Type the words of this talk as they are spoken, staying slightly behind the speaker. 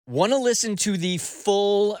Want to listen to the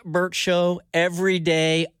full Burt Show every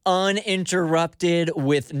day, uninterrupted,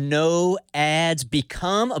 with no ads?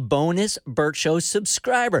 Become a bonus Burt Show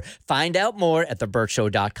subscriber. Find out more at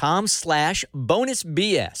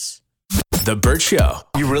theburtshow.com/bonusbs. The Burt Show.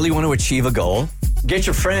 You really want to achieve a goal? Get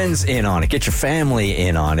your friends in on it. Get your family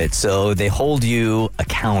in on it so they hold you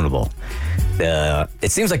accountable.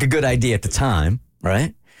 It seems like a good idea at the time,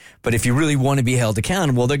 right? But if you really want to be held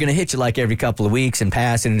accountable, they're going to hit you like every couple of weeks and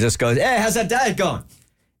pass it and just go, hey, how's that diet going?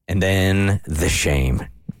 And then the shame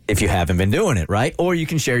if you haven't been doing it, right? Or you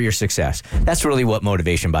can share your success. That's really what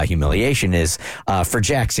motivation by humiliation is for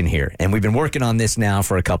Jackson here. And we've been working on this now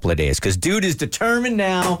for a couple of days because dude is determined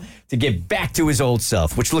now to get back to his old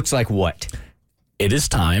self, which looks like what? It is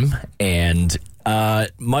time, and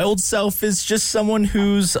my old self is just someone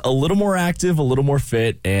who's a little more active, a little more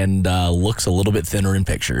fit, and looks a little bit thinner in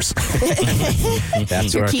pictures.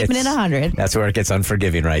 That's You're keeping it 100. That's where it gets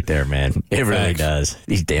unforgiving right there, man. It really does.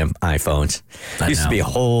 These damn iPhones. Used to be a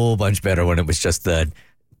whole bunch better when it was just the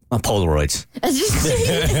Polaroids.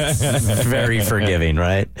 Very forgiving,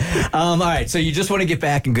 right? All right, so you just want to get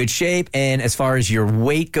back in good shape, and as far as your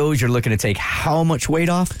weight goes, you're looking to take how much weight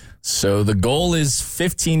off? So the goal is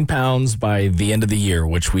 15 pounds by the end of the year,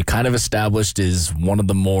 which we kind of established is one of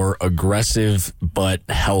the more aggressive but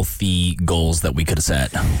healthy goals that we could have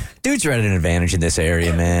set. Dudes are at an advantage in this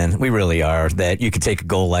area, man. We really are. That you could take a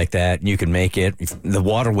goal like that, and you can make it. The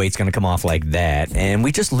water weight's going to come off like that, and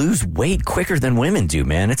we just lose weight quicker than women do,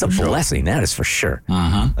 man. It's a blessing, that is for sure.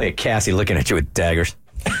 Look at Cassie looking at you with daggers.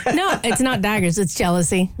 No, it's not daggers. It's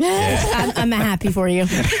jealousy. Yeah. I'm happy for you.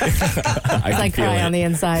 I cry on the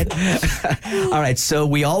inside. All right, so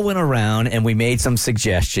we all went around and we made some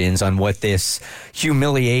suggestions on what this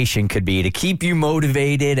humiliation could be to keep you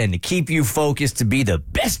motivated and to keep you focused to be the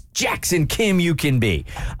best Jackson Kim you can be.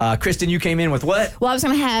 Kristen, you came in with what? Well, I was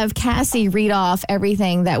going to have Cassie read off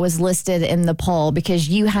everything that was listed in the poll because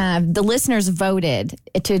the listeners voted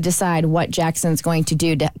to decide what Jackson's going to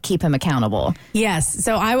do to keep him accountable. Yes.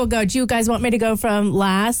 So I will go. Do you guys want me to go from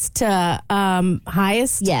last to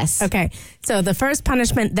highest? Yes. Okay. So the first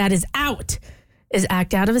punishment that is out is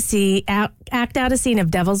act out a scene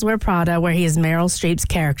of Devils Wear Prada where he is Meryl Streep's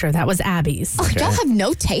character. That was Abby's. Oh, y'all have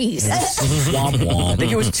no taste. Womp womp. I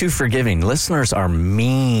think it was too forgiving. Listeners are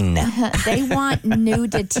mean. They want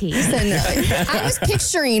nudity. I was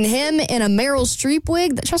picturing him in a Meryl Streep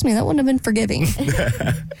wig. Trust me, that wouldn't have been forgiving.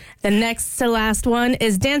 The next to last one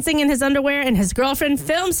is dancing in his underwear and his girlfriend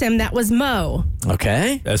films him. That was Mo.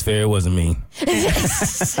 Okay. That's fair. It wasn't me.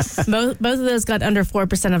 Both of those got under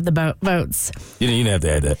 4% of the votes. You didn't have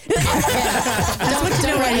to add that.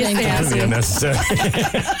 Don't write anything Unnecessary.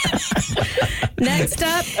 Next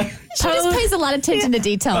up, She just pays a lot of attention to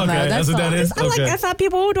detail, Okay, Mo. that's what that is? I thought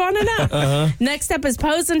people would want to know. Next up is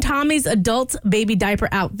Pose and Tommy's adult baby diaper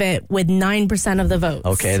outfit with 9% of the votes.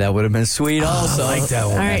 Okay, that would have been sweet also. I like that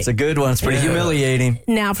one. All right. That's a good one. It's pretty humiliating.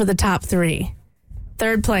 Now for the top three.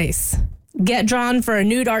 Third place, get drawn for a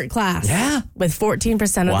nude art class. Yeah. With 14% of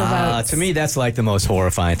the votes. To me, that's like the most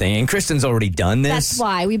horrifying thing. And Kristen's already done this. That's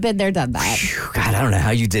why we've been there, done that. God, I don't know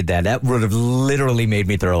how you did that. That would have literally made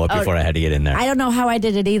me throw up before I had to get in there. I don't know how I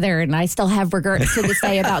did it either, and I still have regrets to this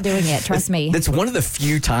day about doing it. Trust me. That's one of the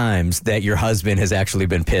few times that your husband has actually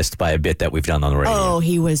been pissed by a bit that we've done on the radio. Oh,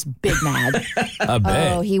 he was big mad. I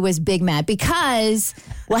bet. Oh, he was big mad because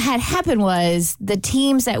what had happened was the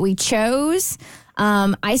teams that we chose.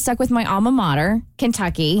 I stuck with my alma mater,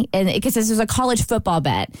 Kentucky, and because this was a college football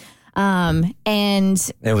bet. And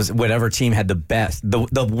it was whatever team had the best,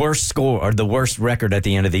 the worst score or the worst record at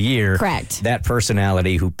the end of the year. Correct. That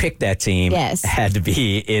personality who picked that team Yes. had to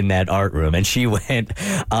be in that art room, and she went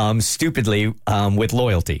stupidly with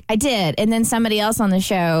loyalty. I did. And then somebody else on the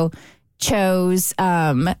show chose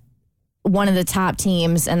one of the top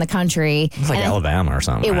teams in the country. It was like Alabama or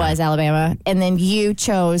something. It right? was Alabama. And then you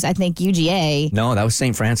chose, I think, UGA. No, that was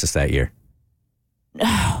St. Francis that year.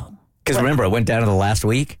 Because remember, it went down to the last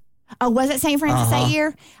week. Oh, was it St. Francis that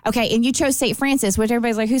year? Okay, and you chose St. Francis, which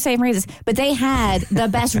everybody's like, who's St. Francis? But they had the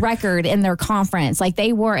best record in their conference. Like,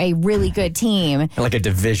 they were a really good team. Like a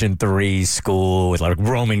Division III school with like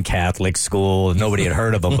Roman Catholic school. Nobody had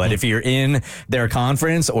heard of them. But if you're in their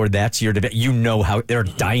conference or that's your, you know how they're a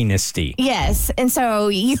dynasty. Yes, and so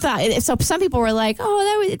you thought, so some people were like,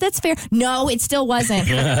 oh, that's fair. No, it still wasn't.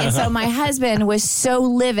 And so my husband was so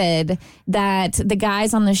livid that the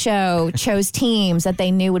guys on the show chose teams that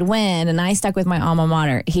they knew would win, and I stuck with my alma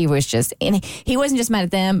mater. He was just, and he wasn't just mad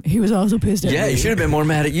at them, he was also pissed at me. Yeah, he should have been more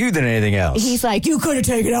mad at you than anything else. He's like, you could have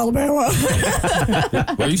taken Alabama.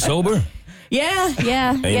 Were you sober? Yeah.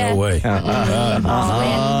 Ain't no way. Oh, man.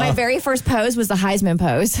 My very first pose was the Heisman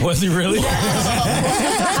pose. Was he really?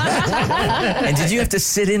 And did you have to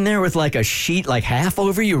sit in there with like a sheet like half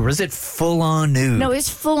over you, or was it full on nude? No, it was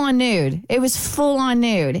full on nude. It was full on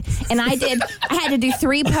nude. And I had to do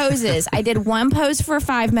 3 poses. I did one pose for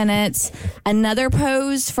 5 minutes, another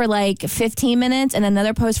pose for like 15 minutes, and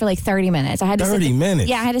another pose for like 30 minutes. I had to 30 minutes?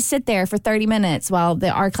 Yeah, I had to sit there for 30 minutes while the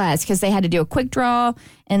art class, because they had to do a quick draw,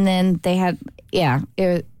 and then they had,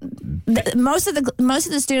 most of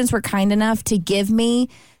the students were kind enough to give me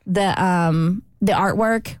the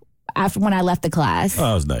artwork after when I left the class. Oh,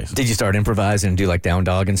 that was nice. Did you start improvising and do like down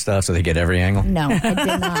dog and stuff so they get every angle? No, I did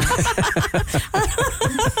not.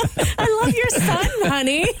 I love your son,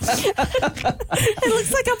 honey. It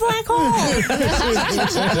looks like a black hole.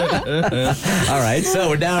 All right, so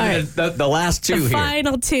we're down to the last 2 The here.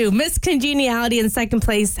 final 2. Miss Congeniality in second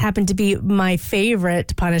place happened to be my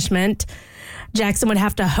favorite punishment. Jackson would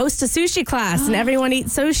have to host a sushi class, and everyone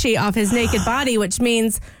eats sushi off his naked body, which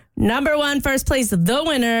means number 1, first place, the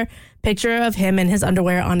winner. Picture of him in his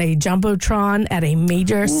underwear on a Jumbotron at a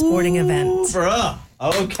major sporting event. Bruh.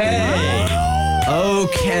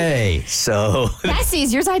 Okay, so That's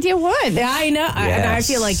Caesar's idea one. Yeah, I know. And I Yes.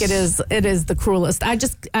 feel like it is the cruelest. I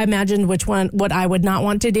imagined what I would not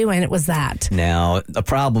want to do, and it was that. now the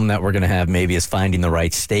problem that we're going to have maybe is finding the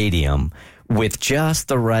right stadium with just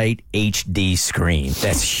the right HD screen.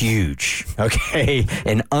 That's huge. Okay,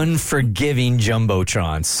 an unforgiving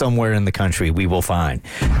Jumbotron somewhere in the country we will find.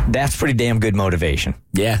 That's pretty damn good motivation.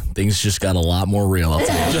 Yeah, things just got a lot more real. I'll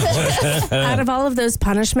tell you. Out of all of those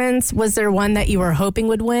punishments, was there one that you were hoping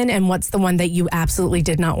would win, and what's the one that you absolutely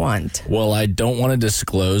did not want? Well, I don't want to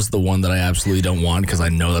disclose the one that I absolutely don't want because I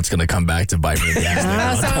know that's going to come back to bite me in the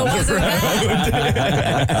ass. So it wasn't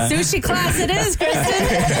that. Sushi class it is,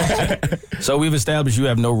 Kristen. So we've established you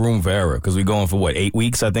have no room for error because we're going for 8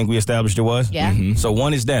 weeks, I think we established it was? Yeah. So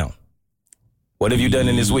 1 is down. What have you done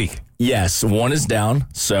in this week? Yes, 1 is down.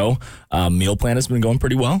 So meal plan has been going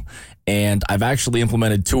pretty well. And I've actually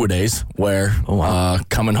implemented 2-a-days where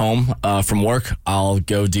coming home from work, I'll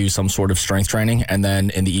go do some sort of strength training. And then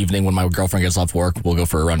in the evening when my girlfriend gets off work, we'll go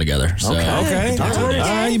for a run together. So, Okay. All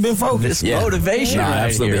right, you've been focused. This motivation No, I right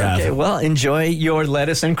absolutely here. have. Okay, well, enjoy your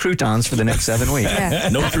lettuce and croutons for the next 7 weeks.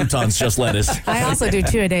 No croutons, just lettuce. I also do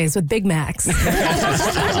 2-a-days with Big Macs.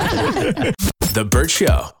 The Burt Show.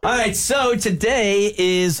 All right, so today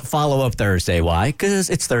is follow-up Thursday. Why? Because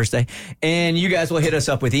it's Thursday. And you guys will hit us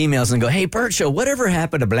up with emails and go, hey, Burt Show, whatever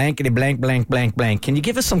happened to blankety blank, blank, blank, blank? Can you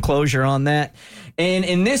give us some closure on that? And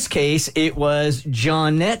in this case, it was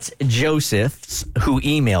Johnette Josephs who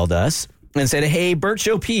emailed us and said, hey, Burt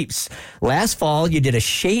Show peeps, last fall you did a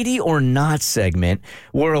Shady or Not segment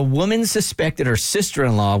where a woman suspected her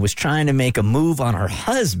sister-in-law was trying to make a move on her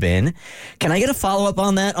husband. Can I get a follow-up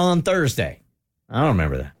on that on Thursday? I don't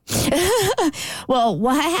remember that. Well,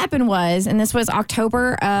 what happened was, and this was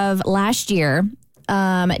October of last year,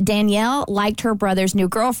 Danielle liked her brother's new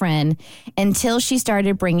girlfriend until she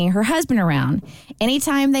started bringing her husband around.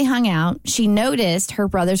 Anytime they hung out, she noticed her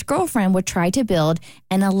brother's girlfriend would try to build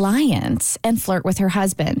an alliance and flirt with her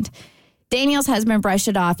husband. Danielle's husband brushed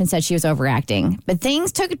it off and said she was overacting. But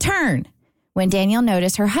things took a turn when Danielle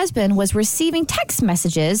noticed her husband was receiving text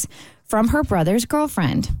messages from her brother's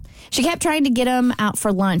girlfriend. She kept trying to get him out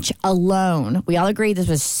for lunch alone. We all agreed this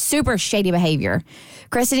was super shady behavior.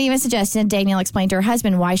 Kristen even suggested Danielle explain to her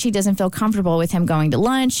husband why she doesn't feel comfortable with him going to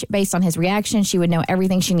lunch. Based on his reaction, she would know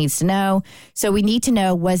everything she needs to know. So we need to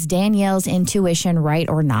know, was Danielle's intuition right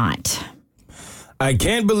or not? I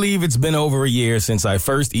can't believe it's been over a year since I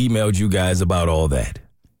first emailed you guys about all that.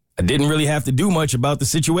 I didn't really have to do much about the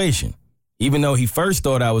situation. Even though he first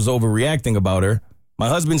thought I was overreacting about her, my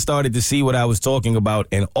husband started to see what I was talking about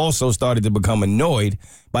and also started to become annoyed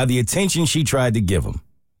by the attention she tried to give him.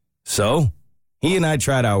 So, he and I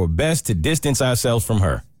tried our best to distance ourselves from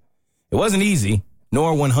her. It wasn't easy,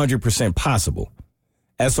 nor 100% possible.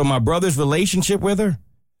 As for my brother's relationship with her,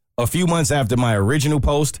 a few months after my original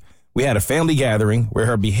post, we had a family gathering where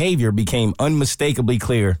her behavior became unmistakably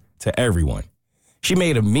clear to everyone. She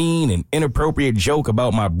made a mean and inappropriate joke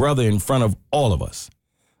about my brother in front of all of us,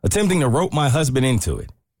 attempting to rope my husband into it.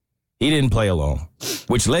 He didn't play along,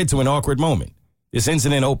 which led to an awkward moment. This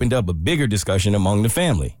incident opened up a bigger discussion among the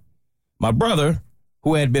family. My brother,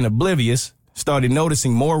 who had been oblivious, started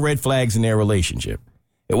noticing more red flags in their relationship.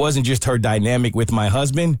 It wasn't just her dynamic with my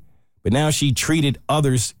husband, but now she treated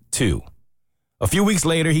others too. A few weeks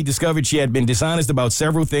later, he discovered she had been dishonest about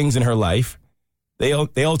several things in her life. They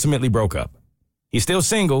ultimately broke up. He's still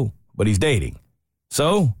single, but he's dating.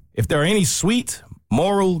 So, if there are any sweet,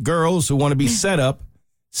 moral girls who want to be set up,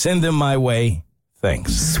 Send them my way.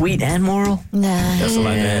 Thanks. Sweet and moral? Nah. That's what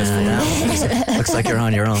I asked for. Looks like you're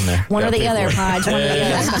on your own there. One or the other, Podge. One or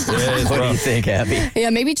the other. What do you think, Abby?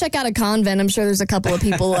 Yeah, maybe check out a convent. I'm sure there's a couple of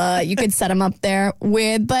people you could set them up there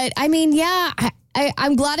with. But I mean, yeah,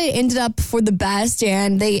 I'm glad it ended up for the best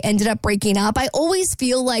and they ended up breaking up. I always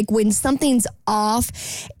feel like when something's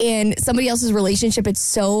off in somebody else's relationship, it's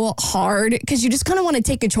so hard because you just kind of want to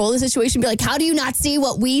take control of the situation and be like, how do you not see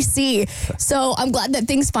what we see? So I'm glad that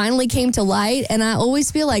things finally came to light. And I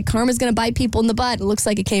always feel like karma's going to bite people in the butt. It looks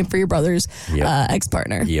like it came for your brother's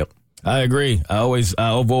ex-partner. Yep. I agree.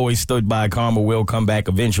 I've always stood by karma will come back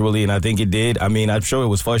eventually, and I think it did. I mean, I'm sure it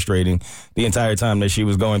was frustrating the entire time that she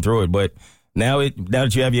was going through it, but now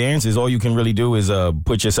that you have your answers, all you can really do is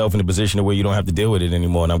put yourself in a position where you don't have to deal with it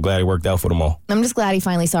anymore, and I'm glad it worked out for them all. I'm just glad he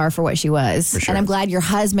finally saw her for what she was. Sure. And I'm glad your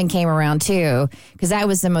husband came around too, because that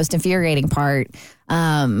was the most infuriating part.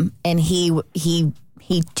 And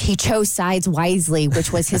he chose sides wisely,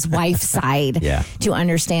 which was his wife's side, to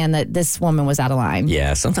understand that this woman was out of line.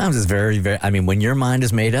 Yeah, sometimes it's very, very, I mean, when your mind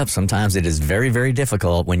is made up, sometimes it is very, very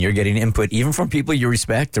difficult when you're getting input, even from people you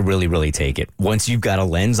respect, to really, really take it. Once you've got a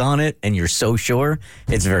lens on it and you're so sure,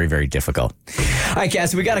 it's very, very difficult. All right,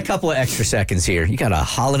 Cassie, we got a couple of extra seconds here. You got a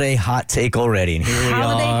holiday hot take already, and here we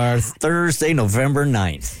are, Thursday, November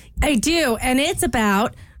 9th. I do, and it's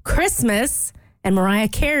about Christmas and Mariah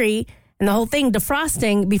Carey and the whole thing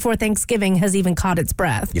defrosting before Thanksgiving has even caught its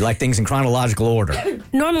breath. You like things in chronological order.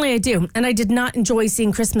 Normally I do, and I did not enjoy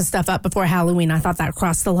seeing Christmas stuff up before Halloween. I thought that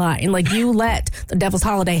crossed the line. Like, you let the devil's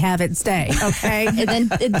holiday have its day, okay?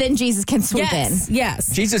 And then Jesus can swoop in.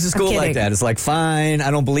 Yes. Jesus is cool like that. It's like, fine,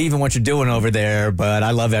 I don't believe in what you're doing over there, but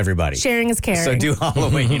I love everybody. Sharing is caring. So do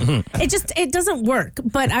Halloween. It doesn't work.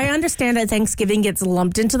 But I understand that Thanksgiving gets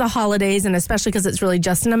lumped into the holidays, and especially because it's really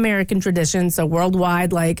just an American tradition. So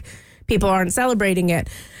worldwide, like, people aren't celebrating it.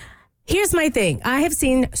 Here's my thing. I have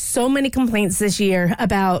seen so many complaints this year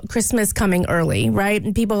about Christmas coming early, right?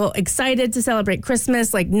 And people excited to celebrate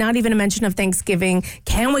Christmas, like not even a mention of Thanksgiving.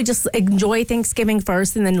 Can we just enjoy Thanksgiving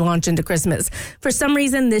first and then launch into Christmas? For some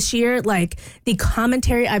reason this year, like, the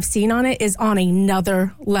commentary I've seen on it is on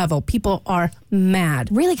another level. People are mad.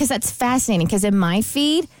 Really? Because that's fascinating. Because in my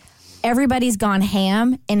feed, everybody's gone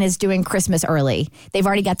ham and is doing Christmas early. They've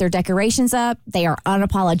already got their decorations up. They are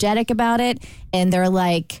unapologetic about it. And they're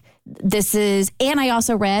like, this is, and I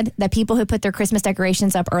also read that people who put their Christmas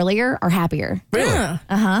decorations up earlier are happier. Really?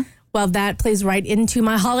 Uh-huh. Well, that plays right into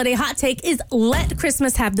my holiday hot take is let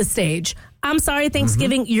Christmas have the stage. I'm sorry,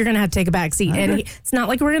 Thanksgiving, you're going to have to take a back seat. And it's not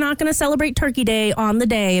like we're not going to celebrate Turkey Day on the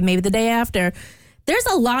day and maybe the day after. There's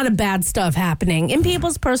a lot of bad stuff happening in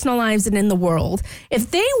people's personal lives and in the world.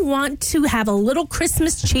 If they want to have a little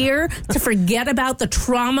Christmas cheer to forget about the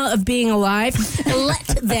trauma of being alive, let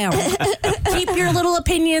them. Keep your little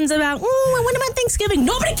opinions about, what about Thanksgiving?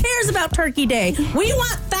 Nobody cares about Turkey Day. We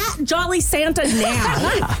want fat, jolly Santa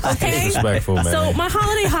now. Okay? Disrespectful, man. So my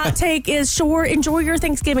holiday hot take is, sure, enjoy your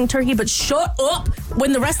Thanksgiving turkey, but shut up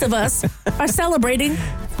when the rest of us are celebrating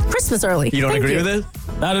Christmas early. You don't agree with it?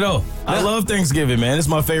 Not at all. I love Thanksgiving, man. It's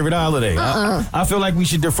my favorite holiday. I feel like we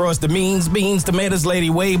should defrost the beans, tomatoes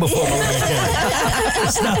lady way before Mariah Carey.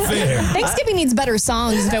 It's not fair. Thanksgiving needs better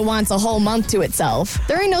songs if it wants a whole month to itself.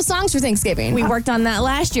 There ain't no songs for Thanksgiving. We worked on that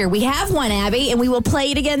last year. We have one, Abby, and we will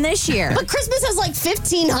play it again this year. But Christmas has like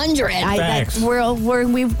 1,500. Facts.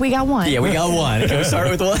 We got one. Yeah, we got one. Can we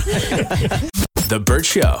start with one? The Burt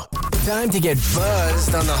Show. Time to get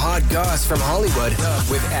buzzed on the hot goss from Hollywood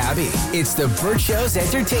with Abby. It's the Burt Show's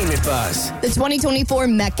Entertainment Buzz. The 2024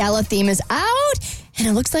 Met Gala theme is out, and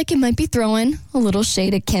it looks like it might be throwing a little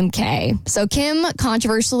shade at Kim K. So Kim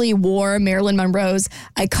controversially wore Marilyn Monroe's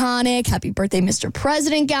iconic Happy Birthday, Mr.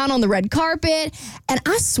 President gown on the red carpet, and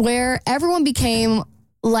I swear everyone became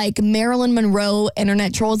like Marilyn Monroe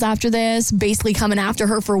internet trolls after this, basically coming after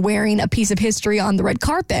her for wearing a piece of history on the red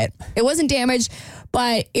carpet. It wasn't damaged,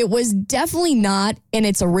 but it was definitely not in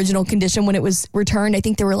its original condition when it was returned. I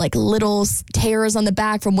think there were like little tears on the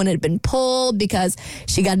back from when it had been pulled because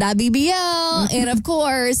she got that BBL. And of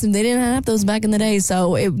course, they didn't have those back in the day.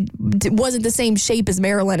 So it wasn't the same shape as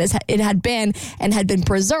Marilyn as it had been and had been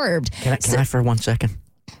preserved. Can I for 1 second?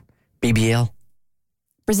 BBL?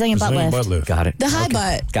 Brazilian butt lift. Got it. The high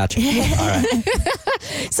butt. Gotcha. All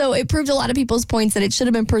right. So it proved a lot of people's points that it should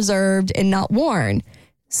have been preserved and not worn.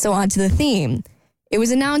 So on to the theme. It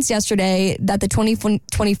was announced yesterday that the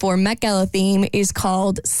 2024 Met Gala theme is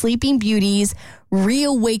called Sleeping Beauty's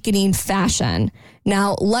Reawakening Fashion.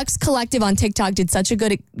 Now, Lux Collective on TikTok did such a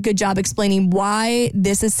good job explaining why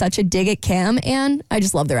this is such a dig at Kim, and I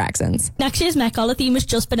just love their accents. Next year's Met Gala theme has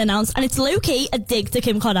just been announced, and it's low-key a dig to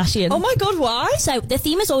Kim Kardashian. Oh my God, why? So the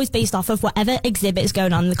theme is always based off of whatever exhibit is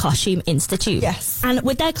going on in the Costume Institute. Yes. And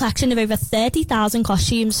with their collection of over 30,000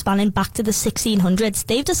 costumes spanning back to the 1600s,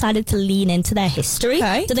 they've decided to lean into their history.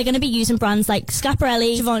 Okay. So they're going to be using brands like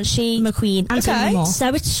Schiaparelli, Givenchy, McQueen, and so many more. So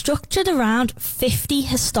it's structured around 50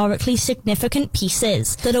 historically significant pieces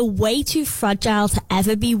that are way too fragile to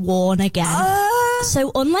ever be worn again.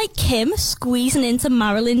 So unlike Kim squeezing into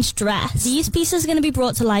Marilyn's dress, these pieces are going to be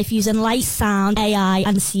brought to life using light, sound, AI,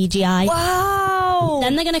 and CGI. Wow.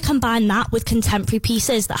 Then they're going to combine that with contemporary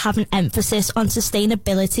pieces that have an emphasis on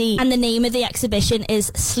sustainability. And the name of the exhibition is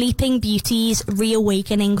Sleeping Beauty's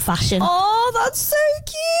Reawakening Fashion. Oh, that's so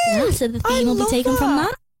cute. Yeah, so the theme will be taken from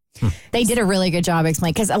that. They did a really good job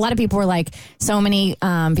explaining, because a lot of people were like, so many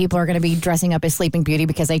people are going to be dressing up as Sleeping Beauty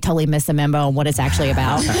because they totally missed the memo on what it's actually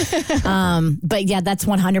about. But yeah, that's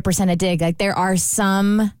 100% a dig. Like there are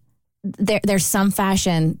some, there's some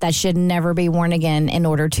fashion that should never be worn again in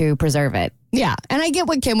order to preserve it. Yeah, and I get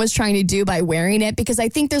what Kim was trying to do by wearing it, because I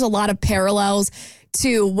think there's a lot of parallels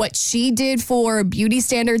to what she did for beauty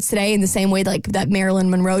standards today, in the same way like that Marilyn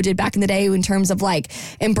Monroe did back in the day, in terms of like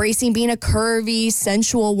embracing being a curvy,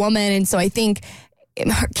 sensual woman. And so I think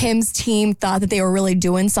Kim's team thought that they were really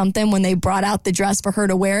doing something when they brought out the dress for her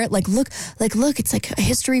to wear it. Like, look, it's like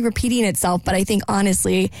history repeating itself. But I think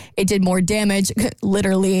honestly, it did more damage,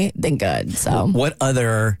 literally, than good. So, What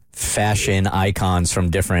other fashion icons from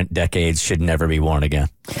different decades should never be worn again?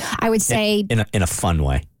 I would say In a fun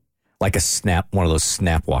way. Like one of those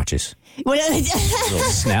snap watches. Little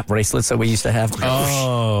snap bracelets that we used to have.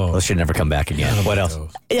 Oh. Those should never come back again. What else?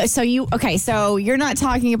 So you're not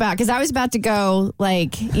talking about, because I was about to go,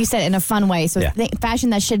 like you said, in a fun way. So Yeah. fashion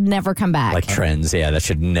that should never come back. Like trends, yeah, that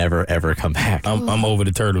should never, ever come back. I'm over the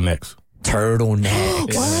turtlenecks.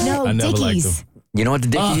 Turtleneck. No, I never liked Dickies. them. You know what the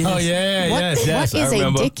Dickie is? Oh, yeah, yes. what is I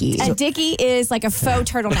remember. a Dickie? A Dickie is like a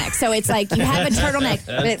faux turtleneck. So it's like you have a turtleneck,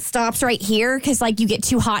 but it stops right here because like you get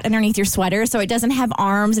too hot underneath your sweater. So it doesn't have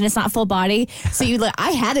arms and it's not full body. So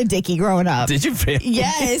I had a Dickie growing up. Did you feel?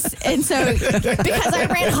 Yes. And so because I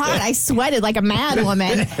ran hot, I sweated like a mad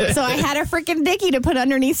woman. So I had a freaking Dickie to put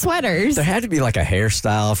underneath sweaters. There had to be like a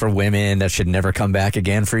hairstyle for women that should never come back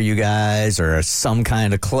again for you guys, or some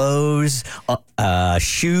kind of clothes,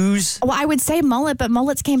 shoes. Well, I would say mullet, but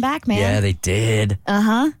mullets came back, man. Yeah, they did.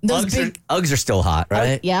 Those Uggs are still hot,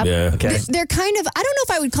 right? Yep. Yeah. Okay. They're kind of, I don't know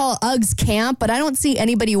if I would call Uggs camp, but I don't see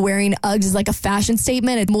anybody wearing Uggs as like a fashion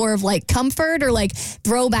statement. It's more of like comfort, or like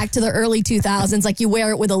throwback to the early 2000s. Like you wear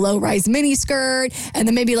it with a low-rise mini skirt, and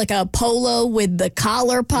then maybe like a polo with the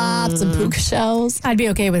collar pops and puka shells. I'd be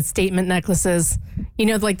okay with statement necklaces. You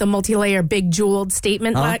know, like the multi-layer big jeweled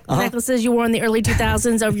statement necklaces you wore in the early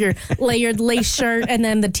 2000s over your layered lace shirt, and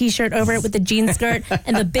then the T-shirt over it with the jean skirt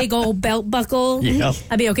and the big old belt buckle. Yep.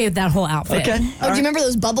 I'd be okay with that whole outfit. Okay. Oh, do you remember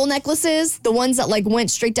those bubble necklaces? The ones that like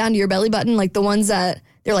went straight down to your belly button? Like the ones that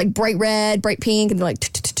they're like bright red, bright pink, and they're like...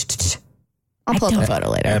 I'll pull up a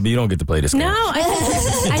photo later. Abby, you don't get to play this game. No,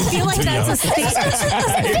 I feel like that's a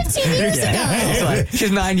statement. 15 years ago.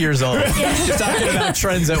 She's 9 years old. She's talking about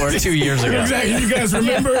trends that were 2 years ago. Exactly. You guys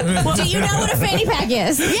remember? Do you know what a fanny pack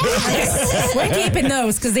is? Yes. We're keeping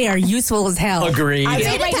those because they are useful as hell. Agreed. I was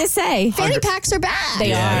right to say. Fanny packs are bad.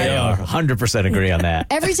 They are. They are. 100% agree on that.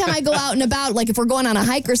 Every time I go out and about, like if we're going on a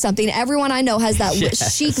hike or something, everyone I know has that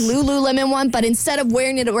Yes. chic Lululemon one, but instead of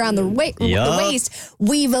wearing it around the Yup. waist,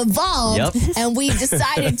 we've evolved Yup. and we've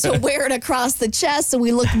decided to wear it across the chest so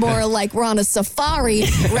we look more like we're on a safari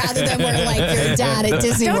rather than we're like your dad at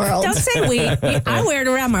Disney World. Don't say we. I wear it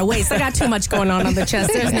around my waist. I got too much going on the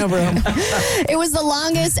chest. There's no room. It was the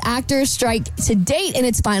longest actor strike to date, and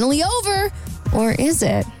it's finally over. Or is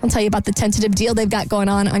it? I'll tell you about the tentative deal they've got going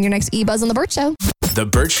on your next eBuzz on The Burt Show. The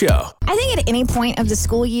Burt Show. I think at any point of the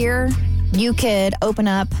school year, you could open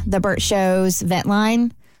up the Burt Show's vent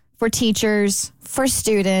line for teachers, for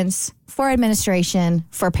students, for administration,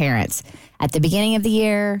 for parents. At the beginning of the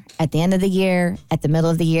year, at the end of the year, at the middle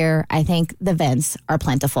of the year, I think the vents are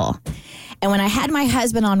plentiful. And when I had my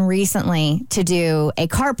husband on recently to do a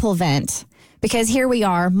carpool vent, because here we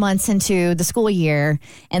are months into the school year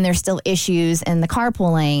and there's still issues in the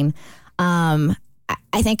carpool lane,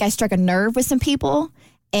 I think I struck a nerve with some people,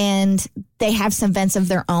 and they have some vents of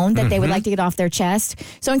their own that they would like to get off their chest.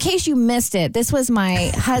 So in case you missed it, this was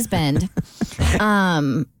my husband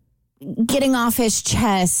getting off his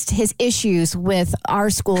chest his issues with our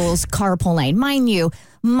school's carpool lane. Mind you,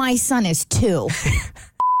 my son is 2.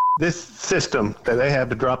 this system that they have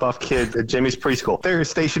to drop off kids at Jimmy's preschool. There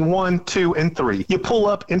is station 1, 2, and 3. You pull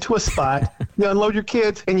up into a spot, you unload your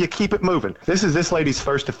kids, and you keep it moving. This is this lady's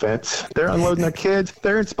first offense. They're unloading their kids.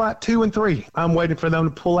 They're in spot 2 and 3. I'm waiting for them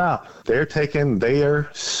to pull out. They're taking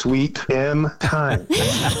their sweet time.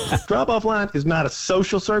 Drop-off line is not a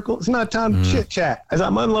social circle. It's not time to chit-chat. As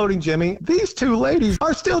I'm unloading Jimmy, these two ladies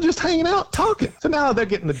are still just hanging out, talking. So now they're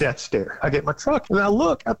getting the death stare. I get my truck, and I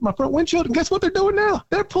look out my front windshield, and guess what they're doing now?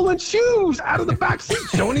 They're pulling shoes out of the back seat,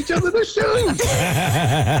 showing each other their shoes.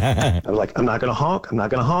 I was like, I'm not going to honk. I'm not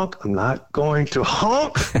going to honk. I'm not going to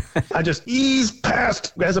honk. I just ease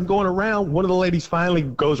past. As I'm going around, one of the ladies finally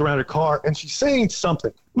goes around her car, and she's saying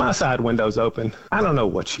something. My side window's open. I don't know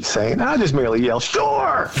what she's saying. I just merely yell,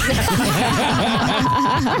 sure! So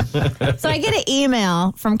I get an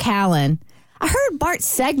email from Callan. I heard Bart's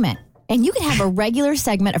segment. And you can have a regular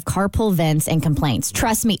segment of carpool vents and complaints.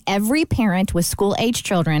 Trust me, every parent with school-age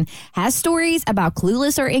children has stories about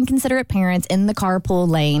clueless or inconsiderate parents in the carpool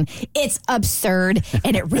lane. It's absurd,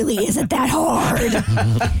 and it really isn't that hard.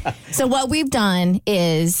 So what we've done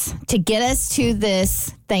is to get us to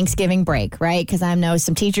this Thanksgiving break, right? Because I know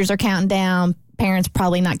some teachers are counting down. Parents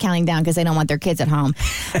probably not counting down because they don't want their kids at home.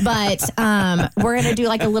 But we're going to do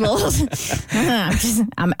like a little,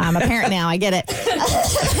 I'm a parent now, I get it.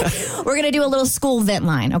 We're going to do a little school vent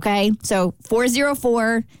line, okay? So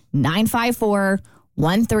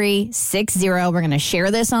 404-954-1360. We're going to share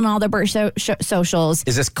this on all the Burt socials.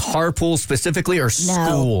 Is this carpool specifically or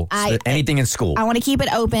school? Anything in school? I want to keep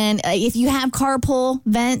it open. If you have carpool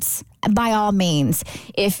vents, by all means.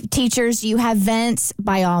 If teachers, you have vents,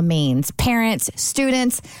 by all means. Parents,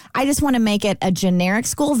 students, I just want to make it a generic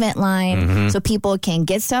school vent line so people can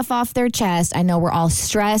get stuff off their chest. I know we're all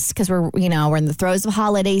stressed because we're in the throes of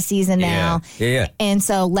holiday season now. Yeah. And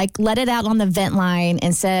so let it out on the vent line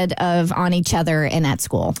instead of on each other and at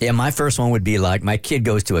school. Yeah, my first one would be like, my kid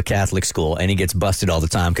goes to a Catholic school and he gets busted all the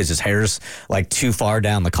time because his hair's like too far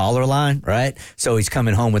down the collar line, right? So he's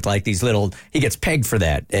coming home with like these he gets pegged for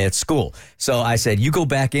that at school. So I said, you go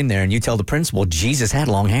back in there and you tell the principal Jesus had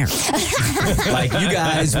long hair. Like you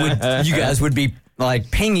guys would be like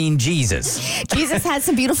pinging Jesus. Jesus had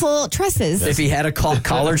some beautiful tresses. If he had a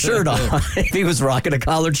collared shirt on, if he was rocking a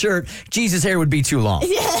collared shirt, Jesus' hair would be too long.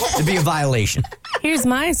 It'd be a violation. Here's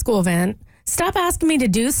my school vent. Stop asking me to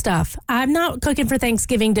do stuff. I'm not cooking for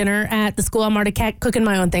Thanksgiving dinner at the school. I'm already cooking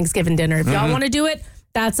my own Thanksgiving dinner. If y'all want to do it,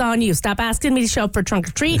 that's on you. Stop asking me to show up for trunk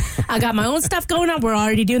or treat. I got my own stuff going on. We're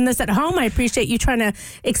already doing this at home. I appreciate you trying to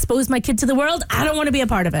expose my kid to the world. I don't want to be a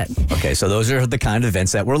part of it. Okay, so those are the kind of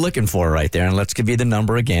events that we're looking for right there. And let's give you the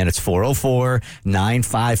number again. It's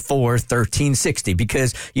 404-954-1360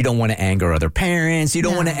 because you don't want to anger other parents. You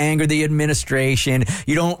don't want to anger the administration.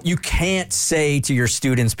 You can't say to your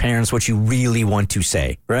students' parents what you really want to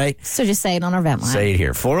say, right? So just say it on our vent line. Say it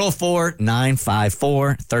here.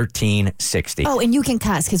 404-954-1360. Oh, and you can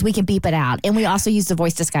cuss because we can beep it out. And we also use the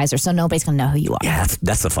voice disguiser so nobody's going to know who you are. Yeah,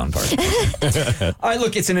 that's the fun part. All right,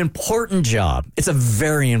 look, it's an important job. It's a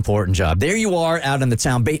very important job. There you are out in the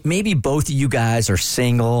town. Maybe both of you guys are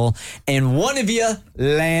single and one of you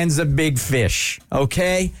lands a big fish,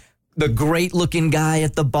 okay? The great-looking guy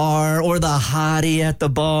at the bar or the hottie at the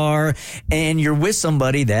bar, and you're with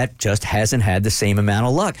somebody that just hasn't had the same amount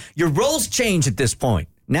of luck. Your roles change at this point.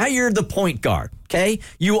 Now you're the point guard, okay?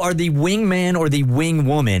 You are the wingman or the wing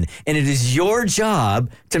woman, and it is your job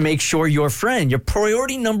to make sure your friend, your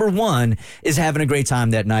priority number one, is having a great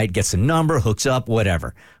time that night, gets a number, hooks up,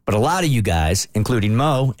 whatever. But a lot of you guys, including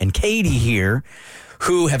Mo and Katie here,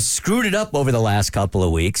 who have screwed it up over the last couple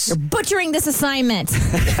of weeks. You're butchering this assignment.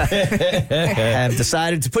 Have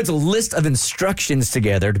decided to put a list of instructions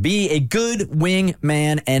together to be a good wing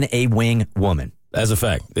man and a wing woman. That's a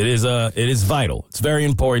fact. It is vital. It's very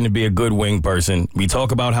important to be a good wing person. We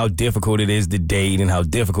talk about how difficult it is to date and how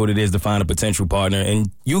difficult it is to find a potential partner,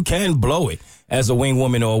 and you can blow it as a wing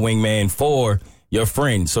woman or a wing man for your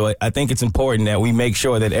friend. So I think it's important that we make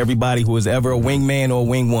sure that everybody who is ever a wingman or a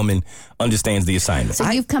wing woman understands the assignment. So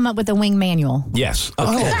you've come up with a wing manual. Yes.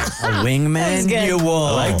 Okay. A wing manual.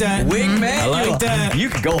 I like that. Wing manual. I like that. You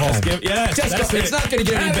can go home. Just go. It's not going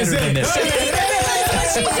to get any better than this.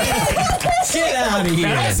 Get out of here.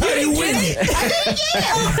 I was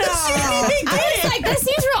like, that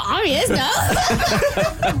seems real obvious, no?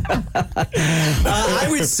 I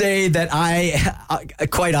would say that I,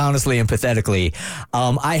 quite honestly and pathetically,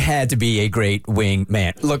 I had to be a great wing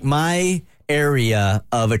man. Look, my area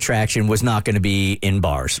of attraction was not going to be in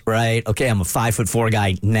bars, right? Okay, I'm a 5'4"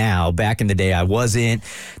 guy now. Back in the day, I wasn't.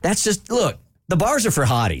 That's just, look, the bars are for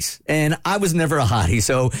hotties, and I was never a hottie.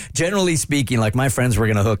 So generally speaking, like my friends were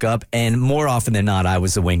going to hook up, and more often than not, I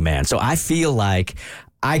was the wingman. So I feel like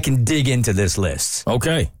I can dig into this list.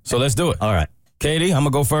 Okay, so let's do it. All right. Katie, I'm going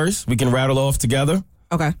to go first. We can rattle off together.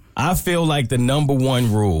 Okay. I feel like the number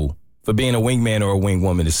one rule for being a wingman or a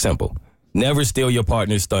wingwoman is simple. Never steal your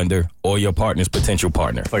partner's thunder or your partner's potential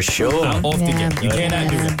partner. For sure. Off the gate. You cannot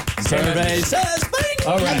do that. Survey says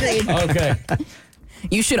All right. Okay.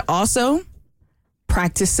 You should also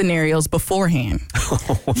practice scenarios beforehand.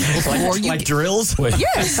 like drills? Wait,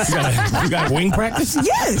 Yes. you got wing practice?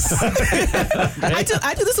 Yes. I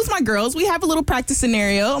do this with my girls. We have a little practice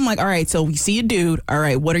scenario. I'm like, all right, so we see a dude. All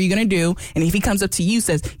right, what are you going to do? And if he comes up to you,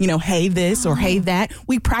 says, hey this or hey that,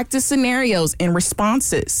 we practice scenarios and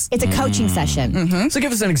responses. It's a coaching session. So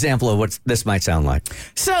give us an example of what this might sound like.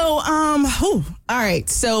 So, all right.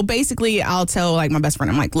 So basically, I'll tell like my best friend,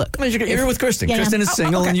 I'm like, look. You're with Kristen. Yeah. Kristen is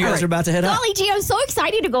single, okay, and you guys all right. are about to head out. Golly gee, I'm so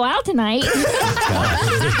excited to go out tonight.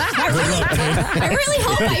 I really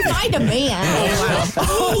hope I find a man.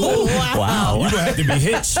 Wow. You're going to have to be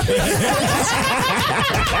hitched.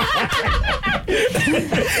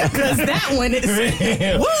 Because that one is,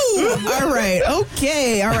 woo. All right.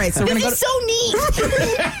 Okay. All right. So we're going to go. This is so neat.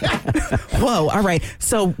 Whoa. All right.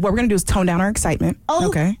 So what we're going to do is tone down our excitement.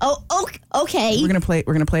 Okay. Okay. We're going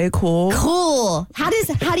to play it cool. Cool. How do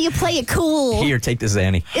you play it cool? Here, take this,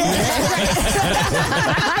 Annie.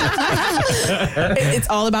 It's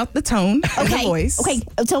all about the tone of the voice. Okay.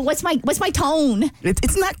 So what's my tone?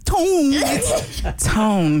 It's not tone. It's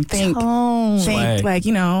tone. Think Swag. like,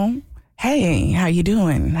 hey, how you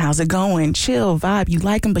doing? How's it going? Chill vibe. You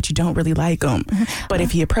like him, but you don't really like him. But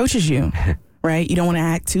if he approaches you, right, you don't want to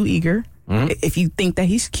act too eager. If you think that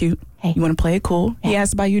he's cute, you want to play it cool. He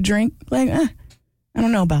asks to buy you a drink. Like, I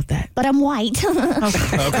don't know about that. But I'm white. Okay. All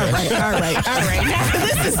right.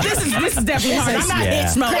 This is definitely hard. I'm not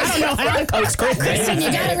hitch mode. I don't know how to coach Kristen. You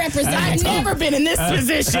got to represent. I've never been in this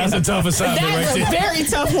position. That's a tough assignment. That's a very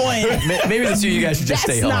tough one. Maybe the two of you guys should just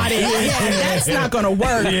stay home. That's not it. Yeah, that's not going to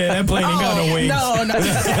work. Yeah, that plane ain't got no wings. No.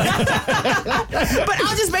 But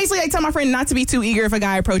I'll just basically tell my friend not to be too eager if a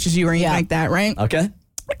guy approaches you or anything like that, right? Okay.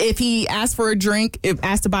 If he asks for a drink, if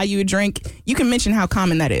asked to buy you a drink, you can mention how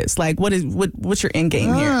common that is. Like, what's your end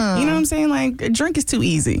game here? You know what I'm saying? Like, a drink is too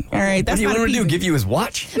easy. All right, What do you want to do? Give you his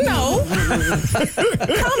watch? No.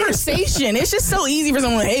 Conversation. It's just so easy for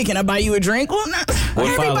someone. Hey, can I buy you a drink? Well,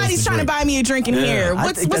 everybody's trying to buy me a drink in here.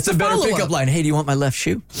 What's that's the a better follow-up? pickup line. Hey, do you want my left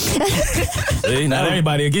shoe? See, not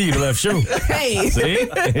everybody will give you the left shoe. Hey, See?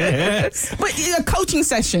 but a coaching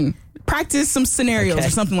session. Practice some scenarios or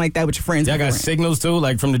something like that with your friends. Y'all got signals too,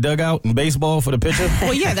 like from the dugout in baseball for the pitcher?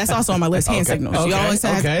 Well, yeah, that's also on my list. Hand signals. You always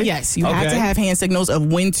have, yes, you have to have hand signals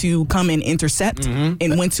of when to come and intercept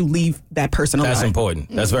and when to leave that person alone. That's important.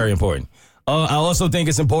 That's very important. I also think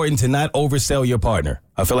it's important to not oversell your partner.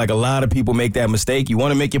 I feel like a lot of people make that mistake. You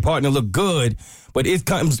want to make your partner look good, but it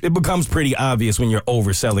becomes pretty obvious when you're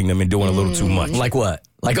overselling them and doing a little too much. Like what?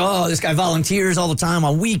 Like, oh, this guy volunteers all the time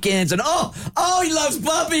on weekends, and oh, he loves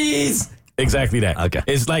puppies. Exactly that. Okay.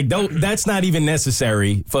 It's like, that's not even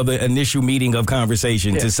necessary for the initial meeting of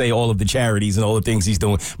conversation to say all of the charities and all the things he's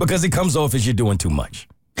doing, because it comes off as you're doing too much.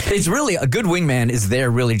 It's really, a good wingman is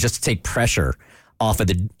there really just to take pressure off of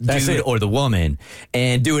the dude or the woman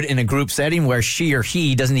and do it in a group setting where she or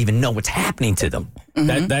he doesn't even know what's happening to them.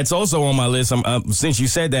 That's also on my list. Since you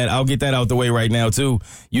said that, I'll get that out the way right now, too.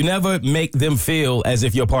 You never make them feel as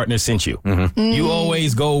if your partner sent you. You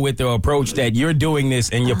always go with the approach that you're doing this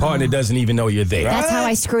and your partner doesn't even know you're there. That's how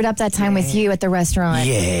I screwed up that time with you at the restaurant.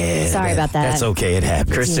 Yeah. Sorry about that. That's okay. It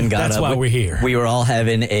happens. Kristen got That's up. why we're here. We were all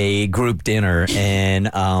having a group dinner, and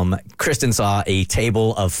Kristen saw a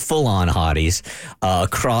table of full-on hotties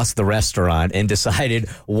across the restaurant and decided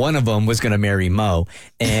one of them was going to marry Mo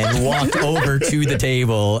and walked over to the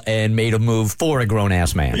table and made a move for a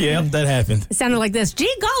grown-ass man. Yep, that happened. It sounded like this.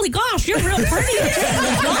 Gee, golly gosh, you're real pretty.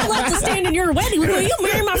 I'd love to stand in your wedding. Will you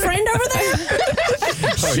marry my friend over there?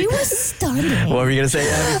 She was stunning. What were you going to say,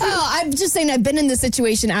 Abby? Oh, I'm just saying I've been in this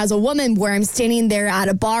situation as a woman where I'm standing there at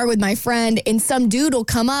a bar with my friend and some dude will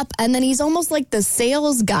come up and then he's almost like the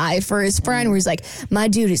sales guy for his friend where he's like, my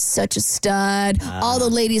dude is such a stud. All the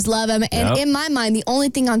ladies love him. And in my mind, the only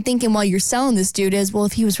thing I'm thinking while you're selling this dude is, well,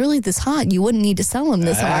 if he was really this hot, you wouldn't need to sell him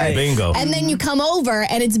this hard. Bingo. And then you come over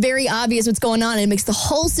and it's very obvious what's going on and it makes the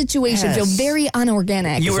whole situation feel very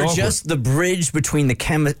unorganic. You are just the bridge between the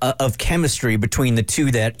chemistry between the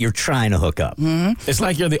two that you're trying to hook up. It's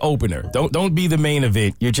like you're the opener. opener. Don't be the main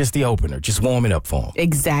event. You're just the opener. Just warm it up for them.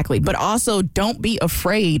 Exactly. But also, don't be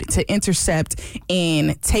afraid to intercept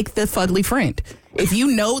and take the fugly friend. If you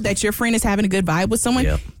know that your friend is having a good vibe with someone,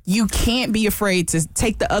 you can't be afraid to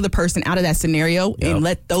take the other person out of that scenario and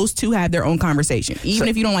let those two have their own conversation, even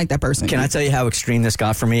if you don't like that person. Can I tell you how extreme this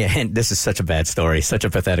got for me? And this is such a bad story, such a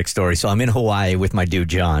pathetic story. So I'm in Hawaii with my dude,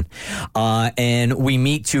 John, and we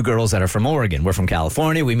meet two girls that are from Oregon. We're from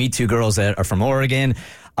California. We meet two girls that are from Oregon.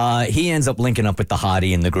 He ends up linking up with the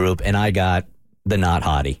hottie in the group, and I got the not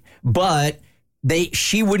hottie. But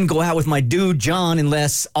she wouldn't go out with my dude, John,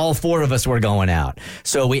 unless all four of us were going out.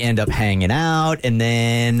 So we end up hanging out, and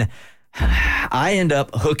then I end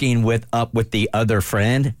up hooking up with the other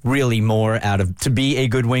friend, really more to be a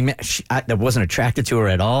good wingman. I wasn't attracted to her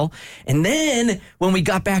at all. And then when we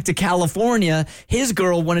got back to California, his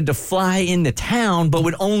girl wanted to fly into town, but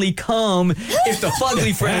would only come if the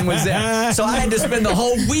fugly friend was there. So I had to spend the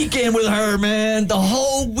whole weekend with her, man. The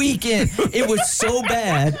whole weekend. It was so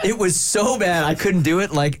bad. It was so bad. I couldn't do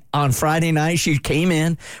it. Like on Friday night, she came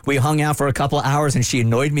in. We hung out for a couple of hours, and she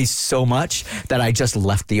annoyed me so much that I just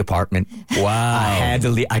left the apartment. Wow. I had to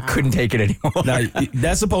leave. I couldn't take it anymore. Now,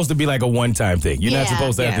 that's supposed to be like a one-time thing. You're not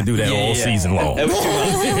supposed to have to do that all season long. That was too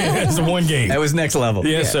much. It's one game. That was next level.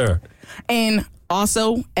 Yes, sir. And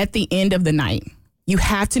also, at the end of the night, you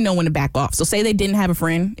have to know when to back off. So say they didn't have a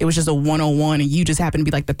friend. It was just a one-on-one, and you just happen to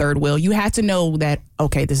be like the third wheel. You have to know that,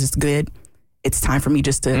 okay, this is good. It's time for me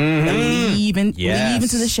just to leave into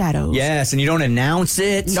the shadows. Yes, and you don't announce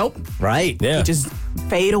it. Nope. Right. Yeah. You just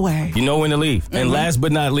fade away. You know when to leave. And last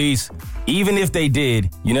but not least, even if they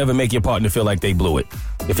did, you never make your partner feel like they blew it.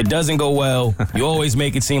 If it doesn't go well, you always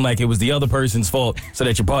make it seem like it was the other person's fault so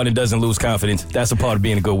that your partner doesn't lose confidence. That's a part of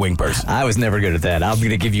being a good wing person. I was never good at that. I'm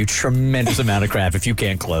going to give you tremendous amount of crap if you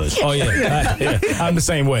can't close. Oh, yeah. I'm the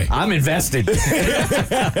same way. I'm invested.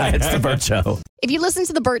 It's the Burt Show. If you listen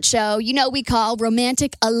to The Burt Show, you know we call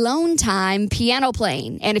romantic alone time piano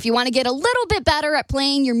playing. And if you want to get a little bit better at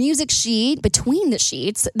playing your music sheet between the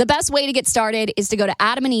sheets, the best way to get started is to go to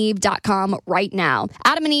adamandeve.com right now.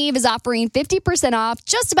 Adam and Eve is offering 50% off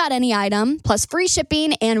just about any item, plus free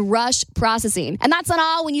shipping and rush processing. And that's not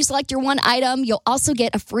all. When you select your one item, you'll also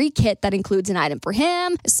get a free kit that includes an item for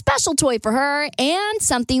him, a special toy for her, and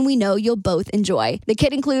something we know you'll both enjoy. The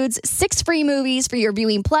kit includes 6 free movies for your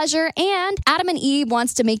viewing pleasure, and Adam and Eve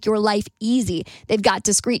wants to make your life easy. They've got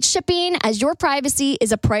discreet shipping, as your privacy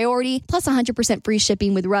is a priority, plus 100% free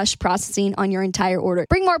shipping with rush processing on your entire order.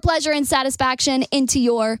 Bring more pleasure and satisfaction into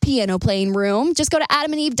your piano playing room. Just go to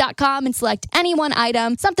adamandeve.com and select any one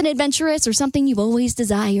item, something adventurous or something you've always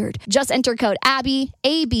desired. Just enter code Abby,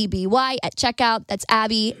 ABBY at checkout. That's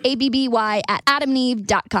Abby, ABBY at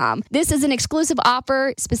adamandeve.com. This is an exclusive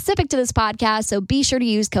offer specific to this podcast, so be sure to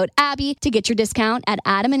use code Abby to get your discount at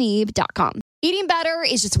adamandeve.com. Eating better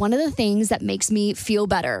is just one of the things that makes me feel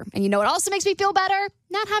better. And you know what also makes me feel better?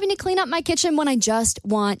 Not having to clean up my kitchen when I just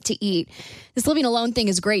want to eat. This living alone thing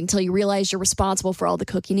is great until you realize you're responsible for all the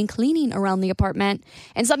cooking and cleaning around the apartment.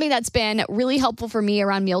 And something that's been really helpful for me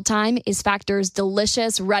around mealtime is Factor's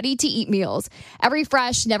delicious, ready-to-eat meals. Every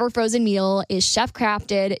fresh, never frozen meal is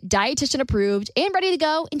chef-crafted, dietitian approved, and ready to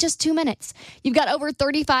go in just 2 minutes. You've got over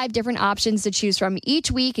 35 different options to choose from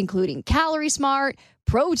each week, including Calorie Smart,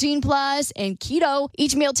 Protein Plus, and Keto.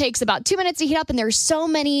 Each meal takes about 2 minutes to heat up, and there's so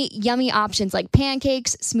many yummy options like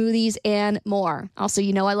pancakes, smoothies, and more. Also,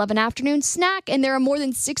 you know I love an afternoon snack, and there are more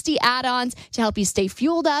than 60 add-ons to help you stay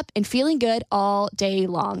fueled up and feeling good all day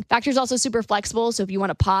long. Factor's also super flexible, so if you want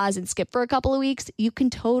to pause and skip for a couple of weeks, you can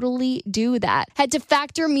totally do that. Head to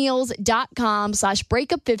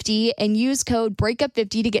factormeals.com/breakup50 and use code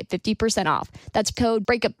breakup50 to get 50% off. That's code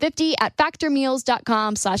breakup50 at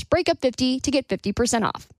factormeals.com/breakup50 to get 50%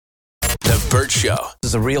 off. The Burt Show. This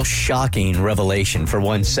is a real shocking revelation for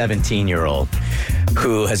one 17-year-old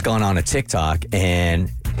who has gone on a TikTok, and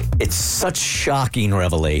it's such shocking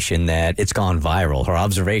revelation that it's gone viral. Her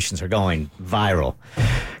observations are going viral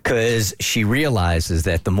because she realizes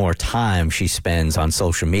that the more time she spends on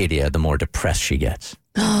social media, the more depressed she gets.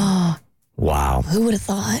 Wow. Who would have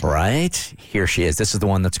thought? Right? Here she is. This is the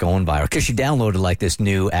one that's going viral because she downloaded like this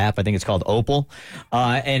new app. I think it's called Opal.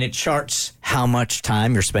 And it charts how much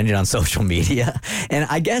time you're spending on social media. And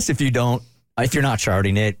I guess if you're not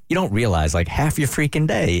charting it, you don't realize like half your freaking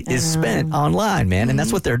day is spent online, man. And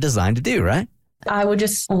that's what they're designed to do, right? I would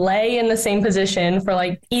just lay in the same position for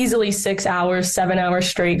like easily 6 hours, 7 hours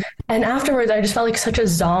straight. And afterwards, I just felt like such a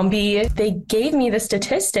zombie. They gave me the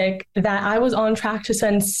statistic that I was on track to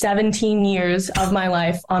spend 17 years of my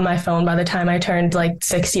life on my phone by the time I turned like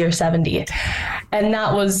 60 or 70. And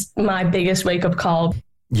that was my biggest wake-up call.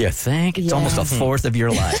 You think? It's almost a fourth of your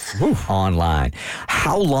life online.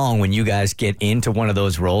 How long, when you guys get into one of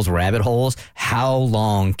those rabbit holes, how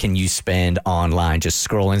long can you spend online just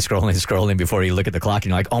scrolling before you look at the clock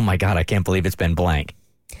and you're like, oh my God, I can't believe it's been blank?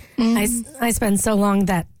 I spend so long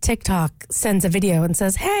that TikTok sends a video and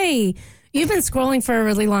says, hey, you've been scrolling for a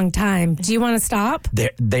really long time. Do you want to stop?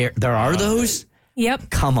 There are those? Yep.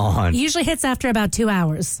 Come on. Usually hits after about 2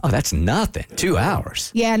 hours. Oh, that's nothing. 2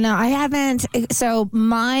 hours. Yeah, no, I haven't. So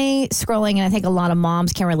my scrolling, and I think a lot of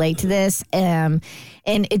moms can relate to this.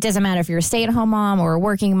 And it doesn't matter if you're a stay-at-home mom or a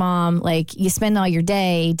working mom. Like, you spend all your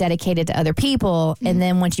day dedicated to other people, and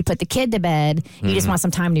then once you put the kid to bed, you just want some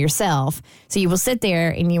time to yourself. So you will sit there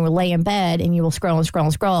and you will lay in bed and you will scroll and scroll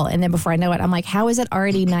and scroll. And then before I know it, I'm like, how is it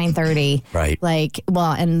already 9:30? Right. Like,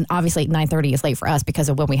 well, and obviously 9:30 is late for us because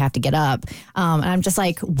of when we have to get up. And I'm just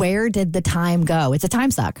like, where did the time go? It's a time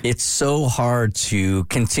suck. It's so hard to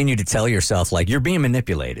continue to tell yourself, like, you're being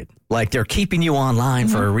manipulated. Like, they're keeping you online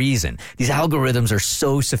for a reason. These algorithms are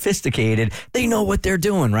so sophisticated. They know what they're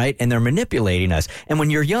doing, right? And they're manipulating us. And when